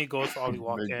it. 20 goals for Ollie Niggas,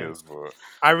 Watkins. bro.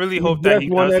 I really you hope that just he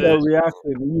does wanted a it.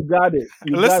 reaction. You got it.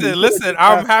 You got it. You Listen, should have listen. kept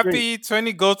I'm that straight. happy.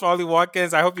 20 goals for Ollie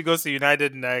Watkins. I hope he goes to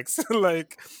United next.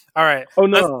 Like, all right. Oh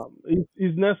Let's. no,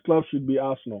 his next club should be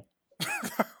Arsenal.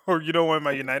 Or you don't want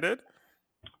my United?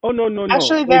 Oh no, no, no.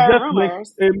 Actually, It there are just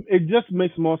makes rumors. it just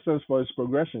makes more sense for his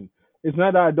progression. It's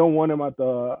not that I don't want him at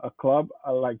a club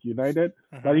like United,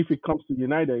 but Mm-hmm. if it comes to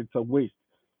United, it's a waste.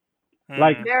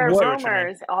 Like Hmm. There I are see what? what you mean.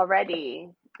 rumors already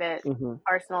that Hmm.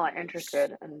 Arsenal are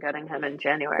interested in getting him in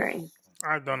January.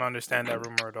 I don't understand that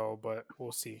rumor at all, but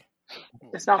we'll see.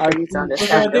 It's not I for you to see. Also,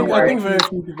 understand. Don't I worry. think very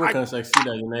few people I can succeed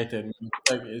at United. Man.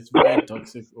 Like it's very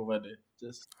toxic over there.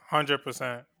 Just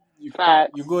 100%. you you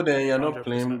Facts. go there and you're not 100%.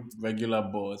 playing regular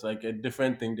ball. It's like a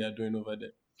different thing they're doing over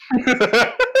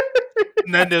there.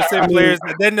 And then they'll say I mean,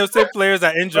 players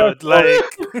are first injured. off,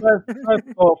 Like,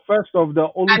 first off, the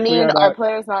only I mean, player are that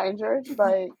players not injured?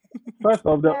 Like, first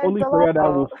off the man, only player that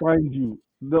will Delightful. find you,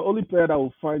 the only player that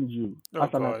will find you oh as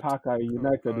an god. attacker at Oh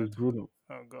United is god. Bruno.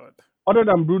 Oh god. Other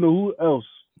than Bruno, who else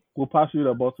will pass you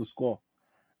the ball to score?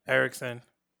 Erickson.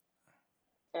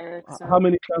 How Erickson.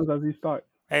 many times has he started?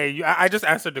 Hey, I just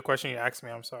answered the question you asked me.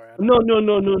 I'm sorry. I don't No, know.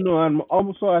 no, no, no, no. I'm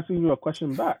also asking you a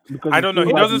question back because I it don't know.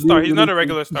 seems He like doesn't you start. didn't He's not really a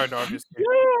think. regular starter, obviously.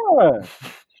 Yeah.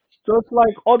 So it's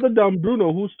like other than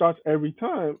Bruno, who starts every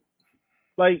time,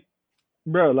 like,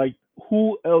 bro, like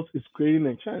who else is creating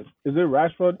a chance? Is it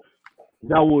Rashford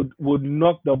that would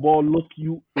knock the ball, look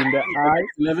you in the eye,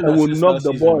 11 and would assists knock last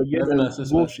the ball season. again 11 and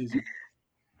assists go last season.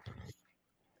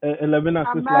 11 I'm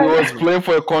assists He last mad. was season? playing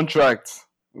for a contract.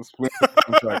 He was playing for a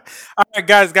contract. All right,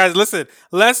 guys, listen.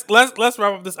 Let's wrap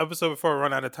up this episode before we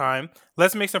run out of time.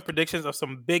 Let's make some predictions of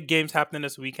some big games happening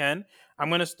this weekend. I'm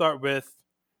gonna start with.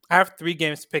 I have 3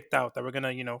 games picked out that we're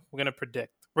gonna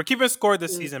predict. We're keeping score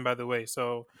this Mm. season, by the way,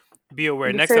 so be aware.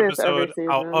 You Next say this every episode,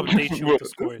 I'll season. update you Bro, with the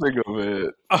this scores. nigga,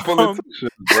 man. Um, Politician,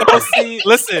 bro. Chelsea.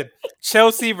 Listen,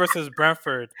 Chelsea versus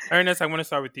Brentford. Ernest, I'm gonna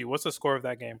start with you. What's the score of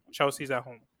that game? Chelsea's at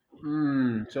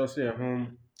home. Chelsea at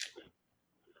home.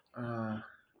 Uh,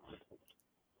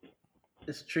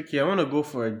 it's tricky. I want to go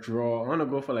for a draw. I want to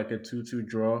go for like a 2-2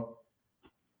 draw.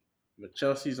 But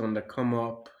Chelsea's on the come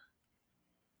up.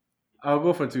 I'll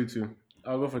go for 2-2.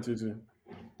 I'll go for 2-2.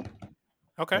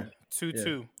 Okay, Yeah.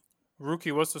 2-2.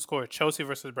 Rookie, what's the score? Chelsea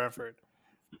versus Brentford.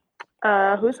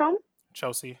 Who's home?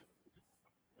 Chelsea.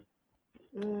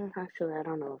 Actually, I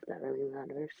don't know if that really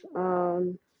matters.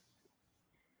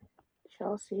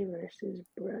 Chelsea versus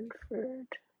Brentford.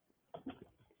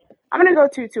 I'm gonna go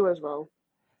 2-2 as well.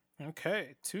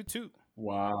 Okay, 2-2.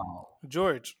 Wow.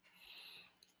 George.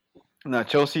 Nah,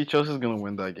 Chelsea's gonna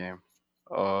win that game.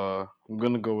 I'm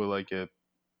gonna go with like a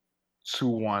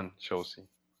 2-1 Chelsea.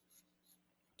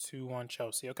 2-1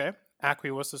 Chelsea. Okay.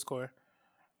 Acqui, what's the score?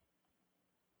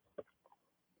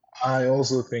 I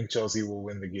also think Chelsea will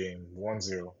win the game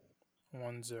 1-0.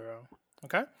 1-0.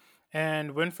 Okay.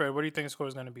 And Winfred, what do you think the score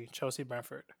is going to be? Chelsea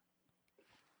Brentford.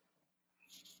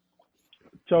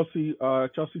 Chelsea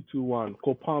 2-1.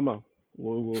 Kopama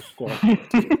will score.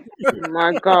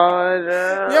 My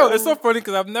God. Yo, it's so funny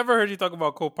because I've never heard you talk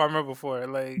about Cole Palmer before.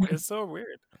 Like, it's so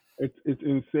weird. It's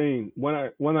insane. When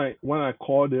I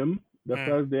called him the Mm,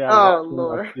 first day I Oh watched him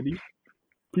at Lord. City,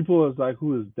 people was like,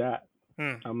 "Who is that?"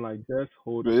 mm. I'm like, "Just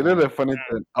hold But you know on." the funny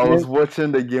thing? I And was then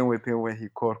watching the game with him when he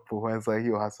called Poe. It's like,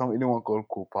 yo, has anyone called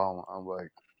Cole Palmer? I'm like,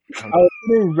 I was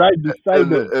sitting right beside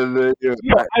them. and then, yo,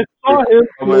 Yo, I yo, saw him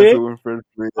Palmer is play a Winfred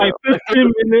like player.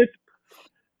 15 minutes,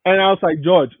 and I was like,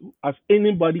 "George, has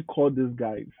anybody called this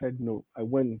guy?" He said, "No." I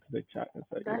went into the chat and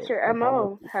said, That's "Yo, your Kopama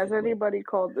MO. is Has the anybody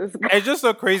called this guy? It's just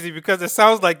so crazy because it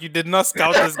sounds like you did not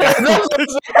scout this guy.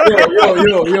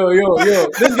 Yo.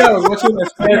 This guy was watching a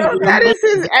Spurs Yo, that game. is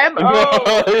his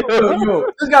MO.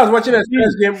 This guy was watching a See,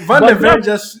 Spurs game. Van but de Ven that's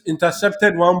just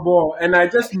intercepted one ball, and I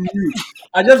just knew.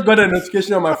 I just got a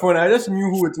notification on my phone. I just knew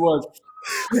who it was.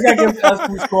 This guy came to ask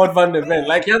who scored Van de Ven.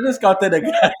 Like, he hasn't scouted the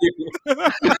guy.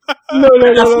 no,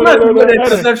 no, no, As no, soon no, as no, he no, got the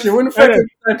Ernest, interception, when Fred Ernest, came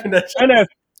to type in the chat, Ernest.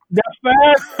 The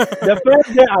the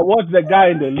first day I watched the guy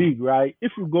in the league, right?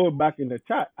 If you go back in the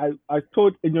chat, I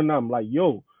told Inyonam like,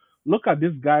 "Yo, look at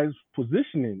this guy's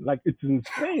positioning. Like, it's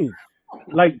insane.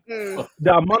 Like Mm.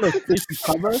 the amount of space he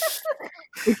covers,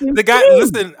 it's The guy, insane.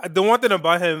 listen, the one thing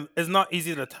about him is not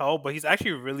easy to tell, but he's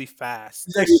actually really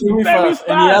he's fast. He's extremely very fast,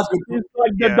 and fast. It's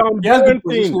like the Yeah. Down he has good Burn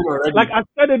thing. positioning Like already. I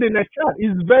said it in the chat.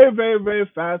 He's very, very, very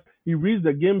fast. He reads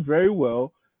the game very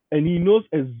well, and he knows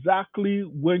exactly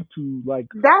when to like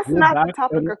That's go not the back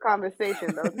topic and of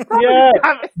conversation, though. The topic yeah. of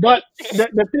But conversation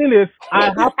the thing is, I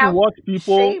is have to how watch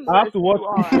people. I have shameless to watch you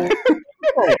are.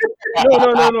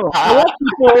 people. No, no. I watch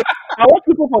people. I watch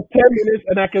people for 10 minutes,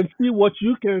 and I can see what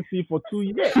you can see for 2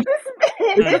 years.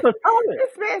 It's Man, just Mm. a talent.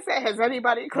 this man said, "Has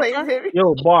anybody claimed Okay. him?"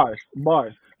 Yo, bars.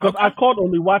 Because I Okay. called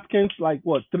Only Watkins like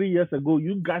what 3 years ago.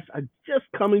 You guys are just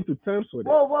coming to terms with it.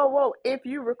 Whoa! If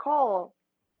you recall,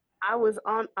 I was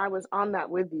on that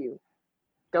with you.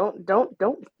 Don't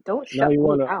Now shut you me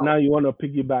wanna now out. you wanna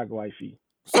piggyback, wifey.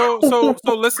 So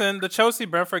listen, the Chelsea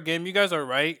Brentford game, you guys are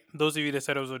right. Those of you that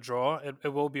said it was a draw, it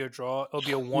will be a draw. It'll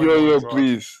be a Yo, 1-1 yo, draw.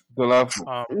 please, don't laugh.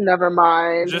 Um, Never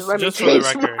mind. just Let me just for the change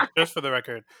record, my. just for the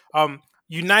record.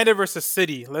 United versus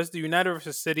City. Let's do United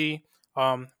versus City.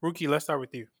 Rookie, let's start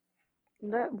with you.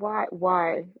 Why?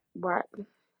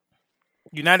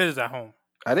 United is at home.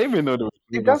 I didn't even know there was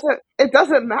It this. doesn't. It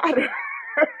doesn't matter.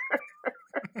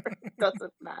 It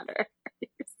doesn't matter.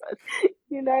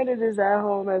 United is at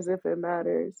home as if it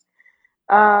matters.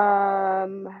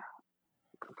 Um.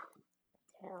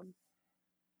 Damn.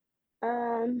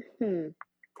 Um. Hmm.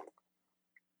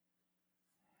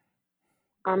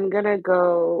 I'm gonna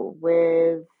go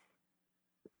with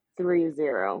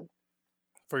 3-0.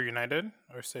 For United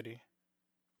or City?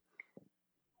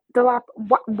 Delap,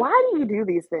 why do you do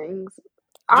these things?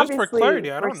 Just for Obviously,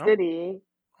 clarity, I for don't know. City,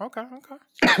 Okay, okay.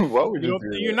 Why would You you know,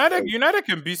 do United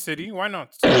can beat City. Why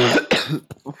not? that?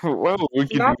 Why would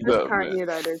Wiki do not this that, current man?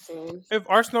 United team. If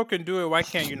Arsenal can do it, why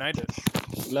can't United?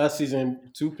 Last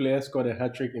season, two players scored a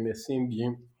hat trick in the same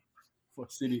game for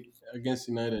City against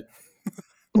United.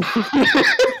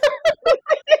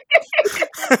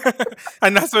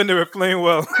 And that's when they were playing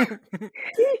well.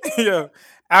 Yeah.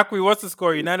 Akwi, what's the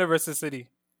score? United versus City.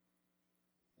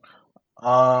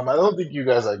 I don't think you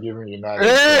guys are giving United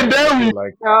Hey, credit. I damn you! feel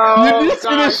like, You Oh did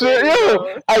God, finish here it, he yo.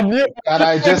 goes. I knew. and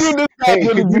I I knew just, this guy hey,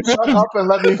 was could gonna you do shut this. up and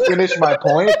let me finish my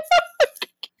point?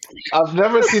 I've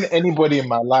never seen anybody in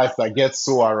my life that gets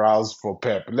so aroused for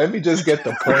Pep. Let me just get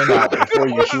the point out before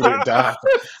you shoot it down.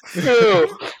 Yo,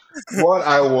 What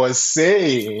I was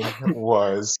saying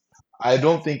was, I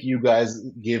don't think you guys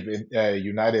give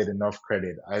United enough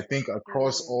credit. I think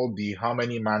across Mm. all the how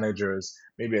many managers,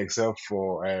 maybe except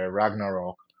for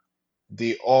Ragnarok,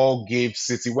 they all gave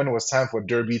City when it was time for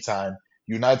Derby time.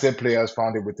 United players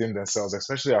found it within themselves,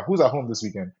 especially who's at home this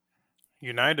weekend.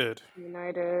 United.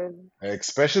 United.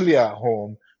 Especially at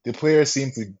home, the players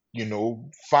seem to,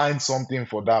 find something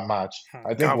for that match.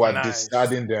 I think we're Galvanized.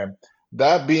 discarding them.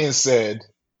 That being said,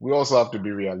 we also have to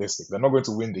be realistic. They're not going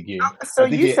to win the game. So I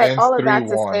think you it said ends all of that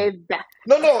to 3-1. say that.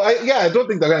 No, I don't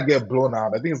think they're going to get blown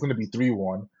out. I think it's going to be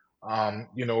 3-1.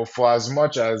 For as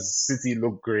much as City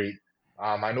look great,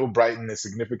 I know Brighton is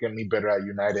significantly better at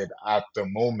United at the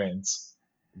moment,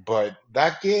 but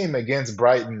that game against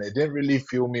Brighton, it didn't really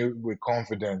fill me with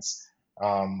confidence.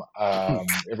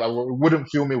 If I wouldn't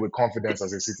fill me with confidence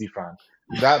as a City fan.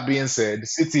 That being said,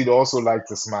 City also like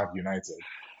to smack United,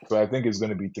 so I think it's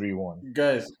going to be 3-1.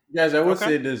 Guys, I will Okay.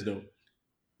 say this though.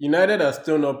 United are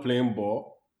still not playing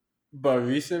ball, but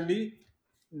recently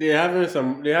they're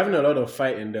having a lot of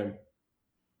fight in them.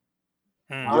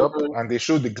 Hmm. I don't Yup, know, and they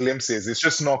show the glimpses. It's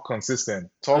just not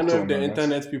consistent. I don't Talk know to if him, the Ernest.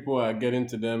 internet people are getting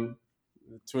to them.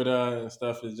 Twitter and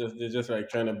stuff is just they're just like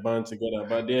trying to band together,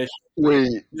 but Wait,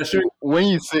 they're showing when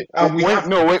you say And we when have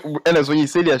no, Ernest, when you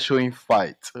say they're showing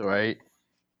fight, right?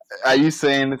 Are you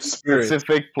saying spirit.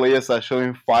 specific players are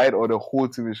showing fight or the whole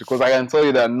team is? Because I can tell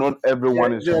you that not yeah,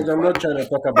 everyone is showing George, I'm fight. not trying to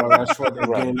talk about Rashford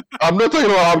Right. again. I'm not talking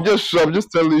about. I'm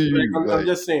just telling Like you. I'm Like,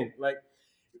 just saying, like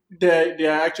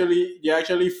they're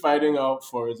actually fighting out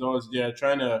for results. They are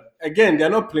trying to again. They're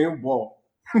not playing ball.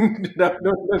 Don't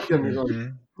get me wrong. Hmm.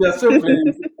 They're still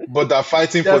playing. But they're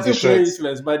fighting They're for the still playing shirts.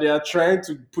 useless, but they are trying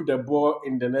to put the ball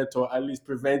in the net or at least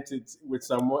prevent it with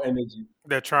some more energy.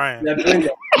 They're trying. They're doing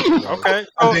their Right. Okay.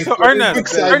 And So then, Ernest, quick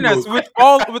side note. With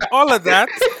all of that,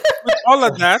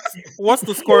 what's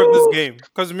the score of this game?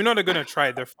 Because we know they're gonna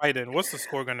try. They're fighting. What's the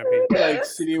score gonna be? I feel like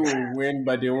City will win,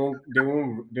 but they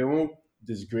won't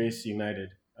disgrace United.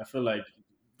 I feel like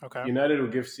Okay. United will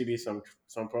give City some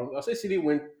problems. I'll say City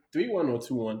win 3-1 or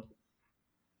 2-1.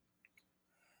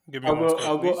 Give me one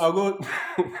score, please. I'll go.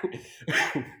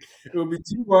 It will be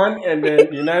 2-1, and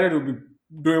then United will be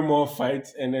doing more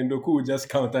fights, and then Doku will just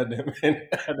counter them.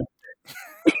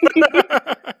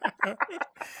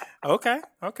 Okay.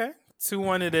 Okay.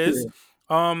 2-1 it is.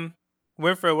 Yeah. Um,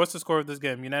 Winfred, what's the score of this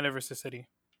game? United versus City.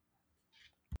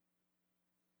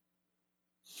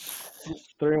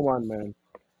 3-1, man.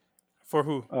 For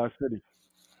who? City.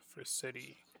 For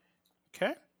City.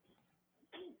 Okay.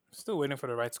 Still waiting for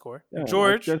the right score. Yeah, I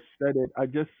George. just said it. I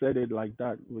just said it like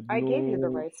that with I gave you the no.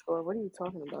 right score. What are you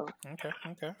talking about? Okay.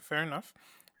 Okay. Fair enough.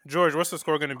 George, what's the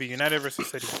score going to be? United versus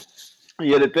City.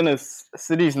 yeah, the thing is,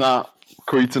 City's not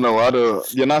creating a lot of.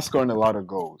 They're not scoring a lot of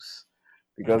goals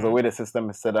because the Mm-hmm. way the system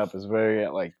is set up is very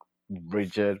like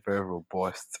rigid, very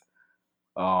robust.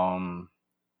 Um,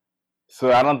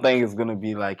 so I don't think it's gonna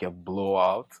be like a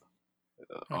blowout.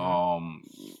 Mm-hmm. Um,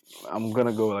 I'm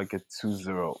gonna go like a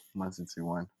 2-0 Man City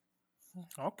win.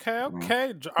 Okay. Mm.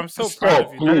 Okay. I'm so proud of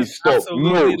Stop, you. That is please stop.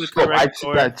 absolutely No, the stop. correct I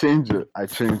score. change it. I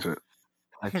change it.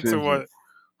 I To change it. what?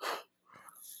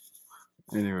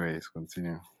 Anyways,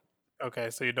 continue. Okay,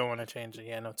 so you don't want to change it.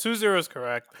 Yeah, no. 2-0 is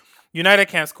correct. United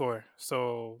can't score.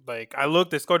 So, like, I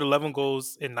looked, they scored 11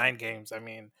 goals in 9 games. I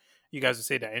mean, you guys would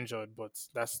say they're injured, but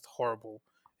that's horrible.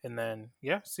 And then,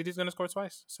 yeah, City's going to score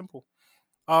twice. Simple.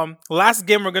 Last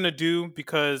game we're going to do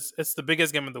because it's the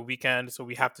biggest game of the weekend, so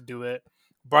we have to do it.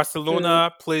 Mm,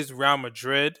 Barcelona plays Real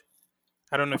Madrid.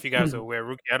 I don't know if you guys are aware,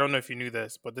 Rookie. I don't know if you knew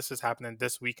this, but this is happening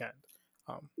this weekend.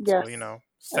 So, yes, I,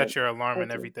 set your alarm I and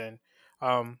do. everything.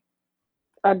 Um,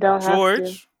 I don't have to.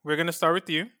 George, we're gonna start with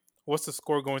you. What's the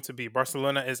score going to be?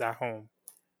 Barcelona is at home.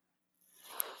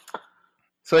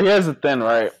 So here's the thing,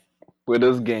 right? With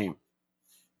this game,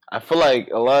 I feel like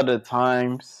a lot of the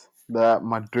times that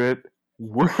Madrid.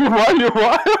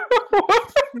 Why?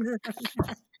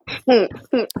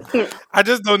 I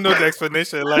just don't know the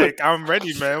explanation. Like, I'm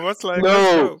ready, man. What's like? Let's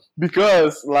No, go.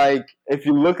 because like if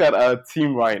you look at our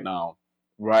team right now,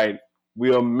 right,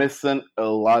 we are missing a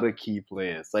lot of key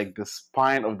players. Like the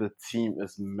spine of the team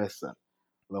is missing.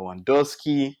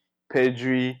 Lewandowski,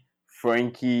 Pedri,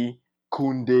 Frankie,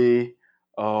 Kunde.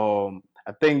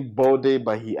 I think Bode,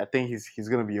 but I think he's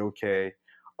gonna be okay.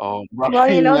 Well,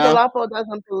 Rafinha. Dolapo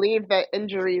doesn't believe that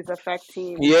injuries affect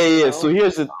teams. Yeah, yeah, yeah. So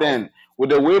here's the thing: with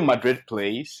the way Madrid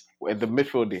plays, with the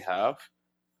midfield they have,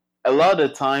 a lot of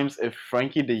the times if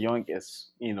Frankie De Jong is,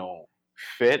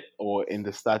 fit or in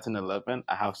the starting 11,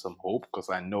 I have some hope because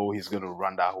I know he's gonna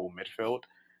run that whole midfield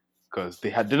because they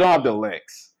don't have the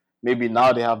legs. Maybe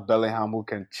now they have Bellingham who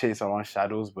can chase around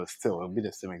shadows, but still it'll be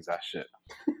the same exact shit.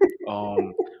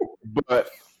 Um, but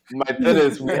my thing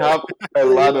is a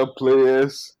lot of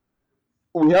players.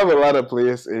 We have a lot of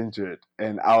players injured,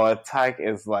 and our attack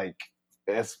is like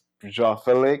it's Joao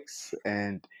Felix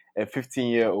and a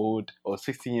 15-year-old or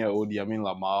 16-year-old Yamin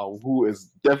Lamar, who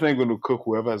is definitely going to cook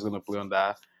whoever is going to play on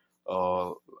that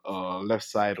uh, left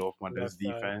side of Madrid's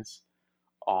Left side. defense.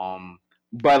 Um,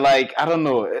 but like I don't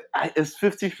know, it's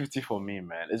 50-50 for me,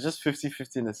 man. It's just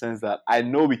 50-50 in the sense that I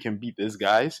know we can beat these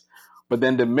guys, but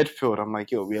then the midfield, I'm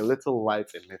like, yo, we're a little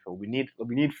light in midfield. We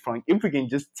need Frank. If we can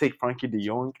just take Frankie De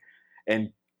Jong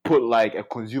and put like a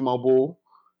consumable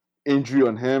injury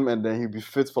on him, and then he'll be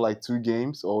fit for like 2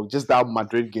 games or just that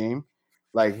Madrid game.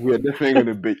 Like we're definitely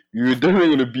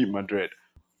gonna beat Madrid.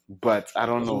 But I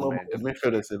don't know, man. The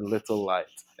midfield is a little light,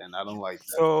 and I don't like that.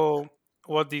 So,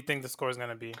 what do you think the score is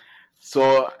gonna be?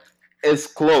 So it's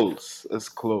close. It's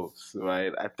close,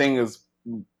 right? I think it's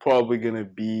probably gonna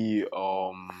be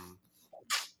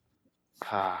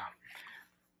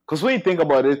Because when you think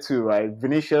about it too, right?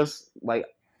 Vinicius, like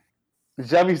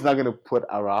Xavi's not gonna put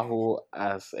Araujo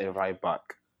as a right back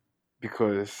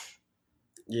because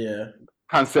Yeah,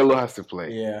 Cancelo has to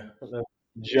play. yeah. Do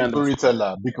you understand?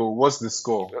 Storyteller, Biko, what's the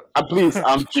score? Please,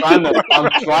 I'm trying to explain.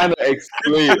 I'm trying to Damn.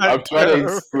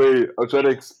 explain. I'm trying to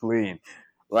explain.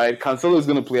 Right, Cancelo is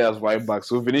gonna play as right back,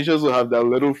 so Vinicius will have that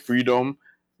little freedom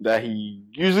that he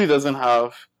usually doesn't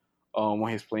have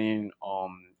when he's playing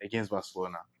against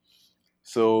Barcelona.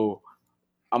 So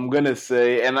I'm gonna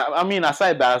say, and I mean,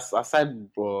 aside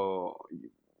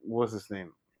what's his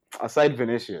name? Aside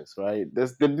Vinicius, right?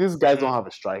 These guys don't Mhm. have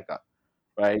a striker,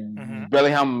 right? Mhm.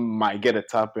 Bellingham might get a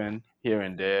tap in here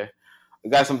and there.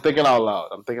 Guys, I'm thinking out loud.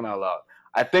 I'm thinking out loud.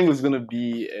 I think it's gonna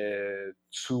be a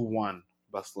 2-1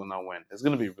 Barcelona win. It's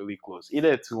gonna be really close,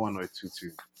 either a 2-1 or a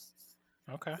 2-2.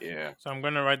 Okay. Yeah, So I'm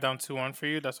gonna write down 2-1 for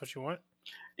you. That's what you want.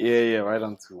 yeah, right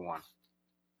on 2-1.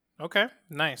 Okay.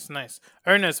 Nice, nice.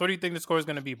 Ernest, what do you think the score is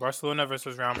gonna be? Barcelona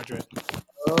versus Real Madrid.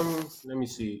 Let me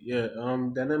see. Yeah,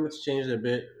 dynamics changed a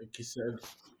bit. Like you said,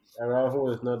 Araujo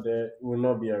is not there. Will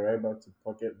not be a right back to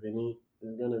pocket Vinny.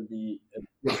 It's gonna be a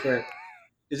different.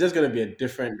 It's just gonna be a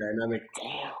different dynamic.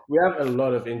 We have a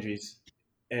lot of injuries,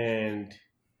 and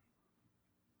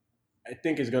I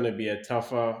think it's gonna be a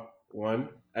tougher one.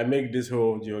 I make this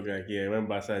whole joke like, yeah, when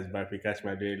Barca is back, we catch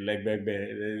Madrid, leg back there.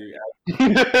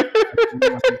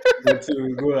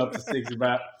 We go up to six,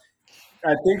 but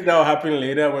I think that will happen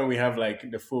later when we have like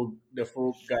the full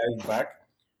guys back.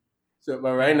 So,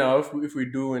 but right Mhm. now, if we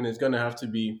do, and it's gonna have to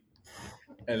be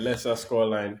a lesser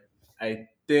scoreline, I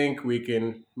think we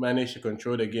can manage to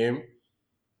control the game,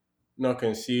 not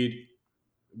concede,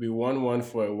 be 1-1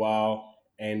 for a while,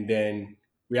 and then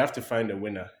we have to find a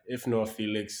winner. If not,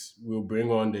 Felix will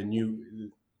bring on the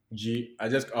new G. I'll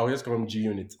just call him G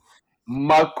Unit.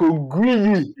 Marco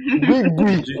Gui, Gui,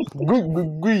 Gui, G, Gui,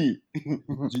 Gui, Gui.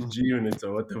 G Unit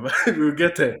or whatever. we'll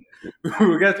get it.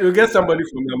 We'll get somebody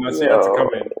from La Masia to Yo. come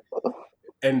and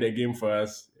end the game for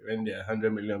us when there are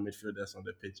 100 million midfielders on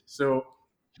the pitch. So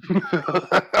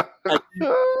I think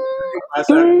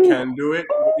Barca can do it,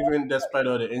 even despite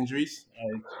all the injuries.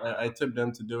 I tip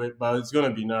them to do it, but it's going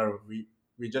to be narrow.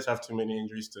 We just have too many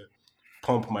injuries to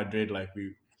pump Madrid like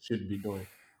we should be doing.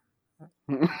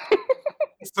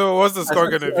 So what's the I score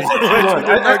said, gonna I be? said Like you 2-1.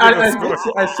 I, did not give a I, I, did score.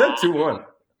 say, I said 2-1.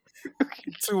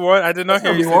 2-1. I did That's not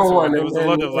hear going you to be say 2-1. 1-1, There was a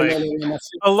lot of and like then La a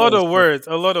Masia lot will of score. words.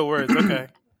 A lot of words. Okay.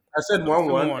 I said So two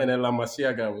 1-1, one. and then La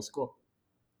Masia guy will score.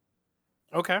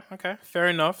 Okay. Okay. Fair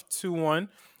enough. 2-1.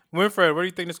 Winfred, what do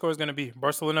you think the score is gonna be?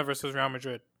 Barcelona versus Real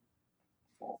Madrid.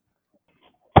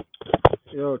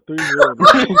 Yo, 3-0,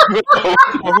 man.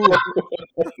 For who?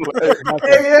 Barca.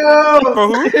 Hey, yo! For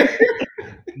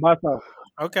who? Barca.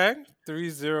 Okay.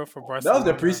 3-0 for That was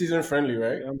the Barcelona. preseason friendly,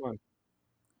 right? Yeah, man.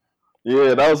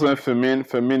 Yeah, that was when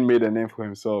Fermin made a name for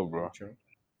himself, bro. True.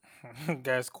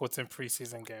 Guys quoting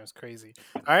preseason games. Crazy.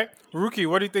 All right. Rookie,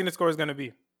 what do you think the score is gonna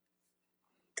be?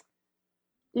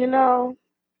 You know,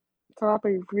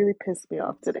 Talapa, you really pissed me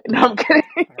off today. No, I'm kidding.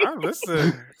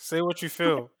 Listen. Say what you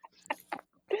feel.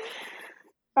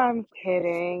 I'm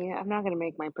kidding. I'm not gonna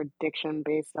make my prediction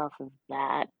based off of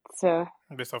that.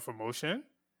 Based off emotion.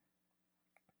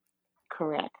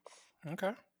 Correct.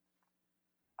 Okay.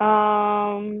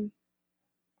 I'm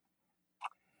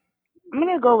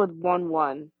gonna go with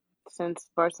 1-1 since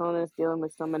Barcelona is dealing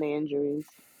with so many injuries.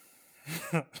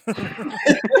 Yeah.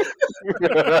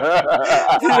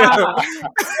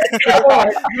 Oh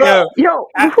my Yeah. god! Yo,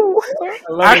 who? I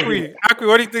love it here. Akwi,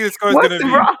 what do you think the score is What's gonna be?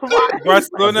 wrong? Why? I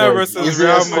Barcelona beg. versus Real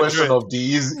Easiest question Madrid. of the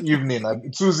evening.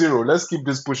 2-0. Let's keep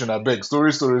this pushing. I beg.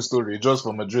 Story. Just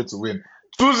for Madrid to win.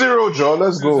 2-0, Joe.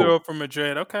 Let's go. 2-0 for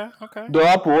Madrid. Okay, okay.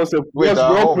 Doapo, Wait, what's your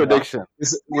home now. prediction? Yeah,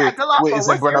 Wait. Talapa, It's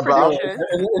in what's your Bernabeu. No, prediction?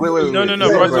 No. Is it in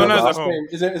Barcelona is Bernabeu? at home.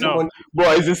 Is it No. one?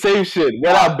 Bro, it's the same shit.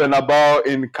 Whether Bernabeu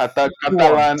in Two-one.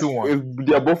 Catalan, 2-1.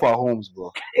 they're both our homes,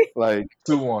 bro. Like,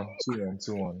 2-1. 2-1.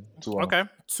 2-1. 2-1. Okay.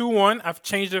 2-1. I've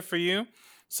changed it for you.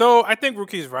 So I think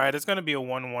Rookie's right. It's gonna be a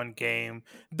 1-1 game.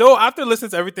 Though after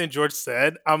listening to everything George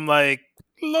said, I'm like,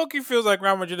 Loki feels like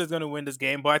Real Madrid is gonna win this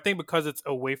game. But I think because it's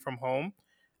away from home,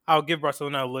 I'll give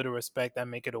Barcelona a little respect and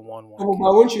make it a 1-1 Why game.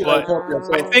 won't you like But help I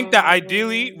yourself? think that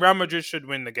ideally Real Madrid should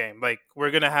win the game. Like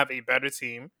we're gonna have a better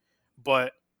team,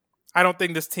 but I don't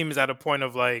think this team is at a point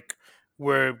of like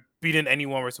we're beating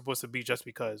anyone we're supposed to beat just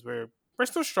because we're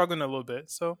still struggling a little bit.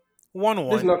 So one This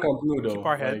is one, not Camp Nou keep though.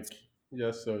 our Like heads.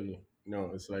 just so you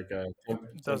know, it's like a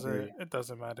temporary. It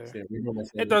doesn't matter. Say, we're gonna It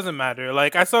say doesn't matter.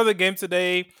 Like I saw the game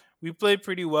today. We played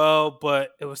pretty well,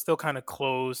 but it was still kind of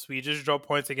close. We just dropped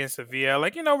points against Sevilla.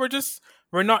 Like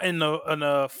we're not in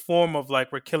a form of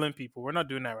like we're killing people. We're not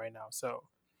doing that right now. So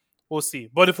We'll see.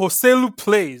 But if Hoselu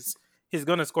plays, he's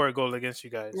gonna score a goal against you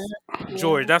Yeah, guys. yeah.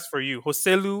 George, that's for you.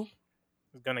 Hoselu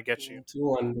is gonna get you.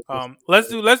 2-1.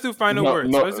 Let's do final No, words.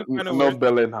 no, Let's do final no words.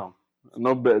 Bellingham.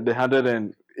 No, the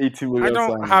 180 I million don't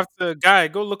signing. have to, guy.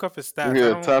 Go look up his stats.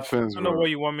 Yeah, tap ins, I don't know bro. what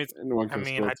you want me to. Anyone I can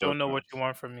mean, score I tap don't know what ins. you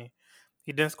want from me.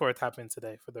 He didn't score a tap in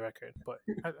today, for the record. But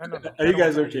I don't know. Are I you don't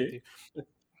want guys to argue with okay?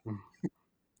 you.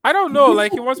 I don't know.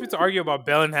 Like he wants me to argue about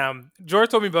Bellingham. George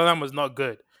told me Bellingham was not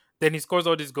good. Then he scores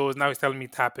all these goals. Now he's telling me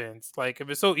tap ins. Like if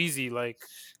it's so easy, like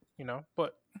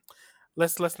But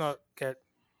let's not get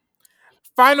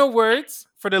final words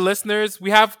for the listeners.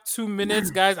 We have 2 minutes,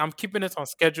 guys. I'm keeping it on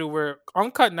schedule. We're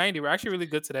on cut 90. We're actually really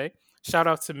good today. Shout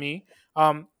out to me.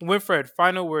 Winfred,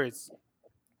 final words.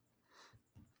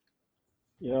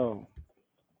 Yo,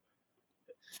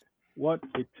 what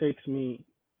it takes me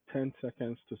 10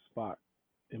 seconds to spot,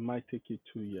 it might take you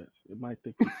 2 years. It might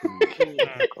take you 3 years.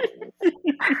 Mm,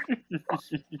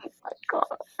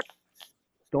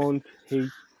 Don't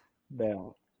hate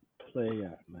Bell. Play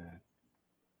it, man.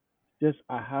 Just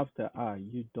I have the eye,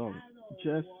 you don't.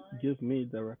 Just give me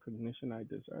the recognition I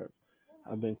deserve.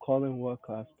 I've been calling world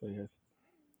class players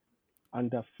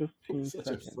under 15 Such a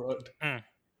seconds. fraud. mm.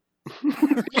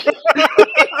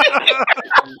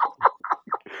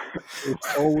 It's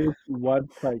always one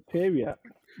criteria.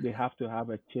 They have to have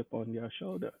a chip on their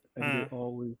shoulder, and they Mm,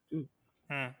 always do.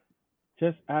 mm.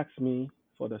 Just ask me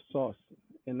for the sauce,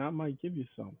 and I might give you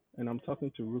some. And I'm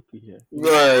talking to Rookie here. You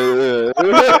know, Right,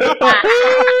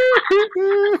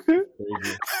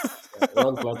 Crazy.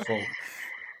 Wrong platform.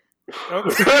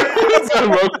 Okay.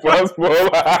 Rock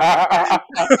passport.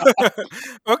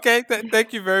 Okay.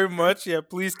 Thank you very much. Yeah,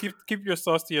 please keep your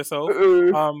sauce to yourself.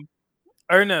 Um,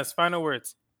 Ernest, final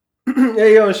words.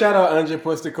 Hey yo, shout out Ange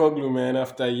Postecoglou, man.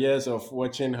 After years of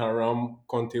watching Haram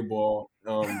Conte ball,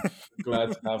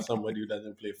 glad to have somebody who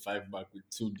doesn't play five back with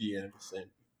two DMs and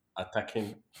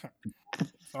attacking.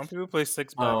 Some people play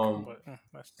six back, Um, but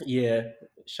that's yeah,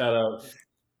 shout out,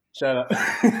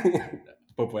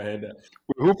 Pop ahead.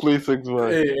 Who plays six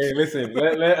back? Hey, listen,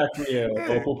 let Akmi or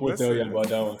hey, Popo tell you listen. about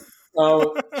that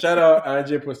one. Shout out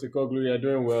Ange Postecoglou, you're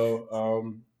doing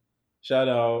well. Shout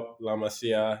out La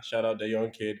Masia, shout out the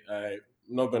young kid. I'm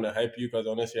not gonna hype you because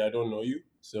honestly I don't know you.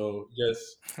 So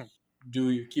just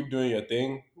keep doing your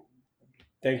thing.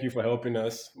 Thank you for helping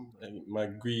us. My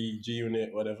G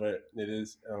unit, whatever it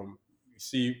is.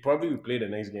 See, probably we play the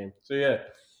next game. So yeah,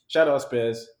 shout out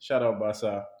Spurs, shout out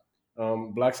Barca.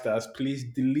 Black Stars, please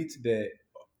delete the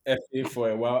FA for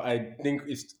a while. I think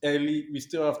it's early. We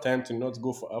still have time to not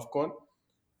go for AFCON.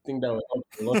 I think that will help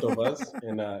a lot of us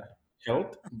in our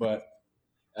health, but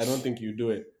I don't think you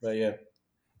do it. But yeah,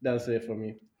 that's it for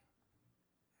me.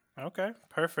 Okay,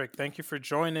 perfect. Thank you for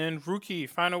joining. Rookie,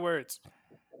 final words.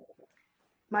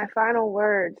 My final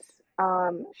words.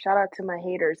 Shout out to my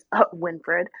haters,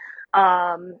 Winfred.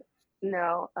 Um,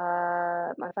 no.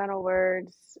 My final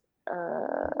words.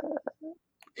 Uh,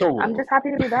 Come I'm on. just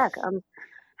happy to be back. I'm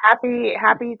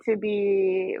happy to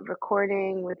be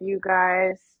recording with you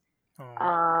guys. Oh,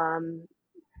 Um,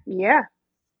 yeah,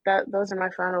 those are my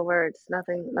final words.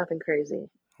 Nothing crazy.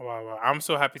 wow, wow. I'm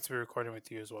so happy to be recording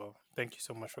with you as well. Thank you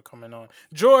so much for coming on.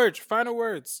 George, final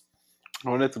words. I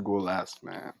wanted to go last,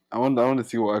 man. I want to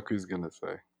see what Aku's gonna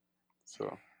say.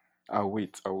 So I'll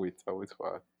wait for it.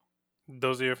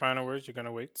 Those are your final words. You're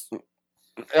gonna wait.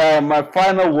 My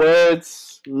final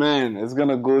words, man, it's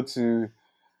gonna go to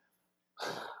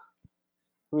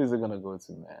who is it gonna go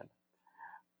to, man?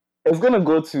 It's gonna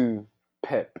go to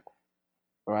Pep,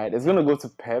 right? It's gonna Mm, go to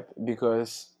Pep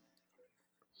because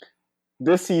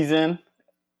this season,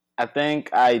 I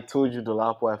think I told you the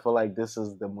last I feel like this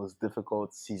is the most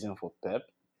difficult season for Pep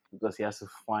because he has to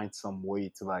find some way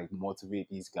to like motivate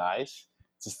these guys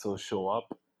to still show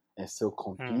up and still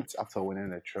mm. compete after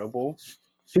winning a treble.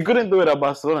 He couldn't do it at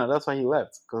Barcelona. That's why he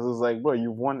left because it was like, bro,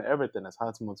 you've won everything. It's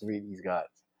hard to motivate these guys.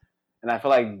 And I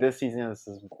feel like this season is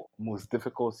his most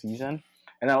difficult season.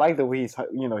 And I like the way he's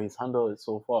handled it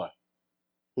so far.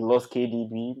 He lost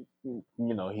KDB.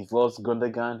 He's lost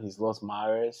Gundogan. He's lost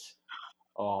Mares.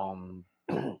 Um,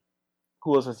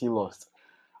 who else has he lost?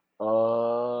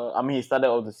 I mean, he started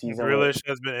off the season with Grealish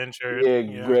has been injured. yeah,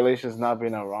 Yeah. Grealish has not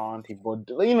been around.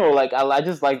 Like I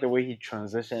just like the way he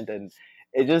transitioned, and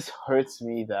it just hurts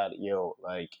me that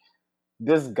like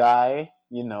this guy,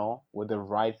 with the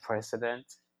right precedent,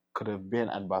 could have been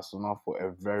at Barcelona for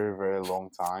a very, very long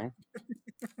time,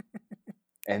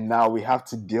 and now we have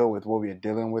to deal with what we're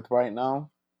dealing with right now.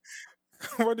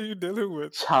 What are you dealing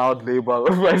with? child labor.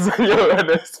 Yo,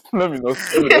 Ernest, let me not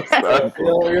understand,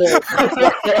 bro. Yo, yo,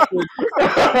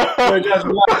 yo, just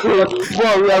relax,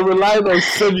 Bro, we are relying on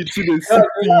 17 and just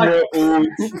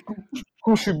 16-year-olds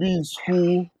who should be in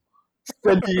school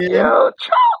studying. Yo,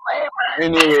 child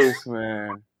labor. Anyways,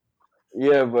 man.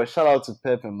 Yeah, but shout out to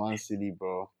Pep and Man City,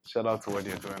 bro. Shout out to what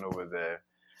they're doing over there.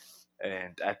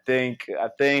 And I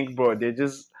think, bro, they're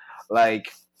just like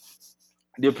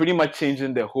they're pretty much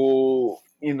changing the whole,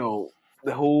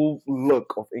 the whole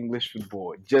look of English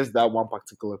football. Just that one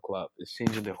particular club is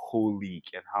changing the whole league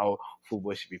and how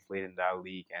football should be played in that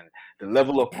league and the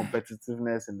level of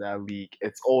competitiveness in that league.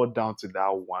 It's all down to that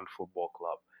one football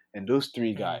club. And those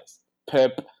three Mm. guys,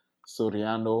 Pep,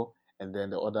 Soriano, and then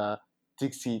the other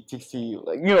Tixi,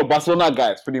 like Barcelona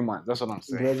guys, pretty much. That's what I'm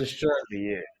saying. Brother Stern.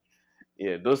 Yeah.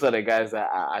 Yeah, those are the guys that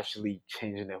are actually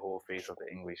changing the whole face of the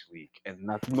English league, and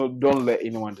no, don't let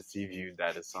anyone deceive you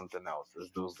that it's something else.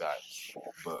 It's those guys.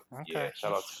 But yeah, Okay.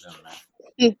 shout out to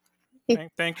them, man.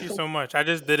 Thank you so much. I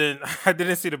just didn't I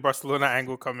didn't see the Barcelona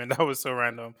angle coming. That was so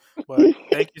random. But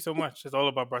thank you so much. It's all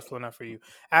about Barcelona for you.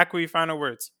 Akwi, final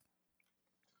words.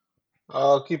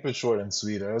 I'll keep it short and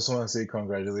sweet. I just want to say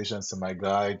congratulations to my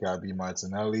guy, Gabi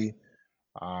Martinelli.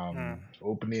 Mm.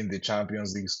 Opening the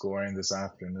Champions League scoring this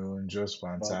afternoon, just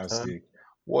Barca. fantastic.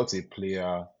 What a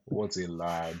player, what a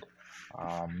lad.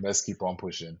 Let's keep on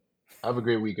pushing. Have a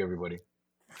great week, everybody.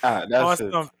 That's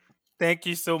it. Awesome. Thank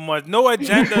you so much. No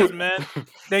agendas, man.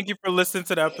 Thank you for listening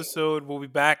to the episode. We'll be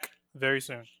back very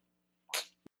soon.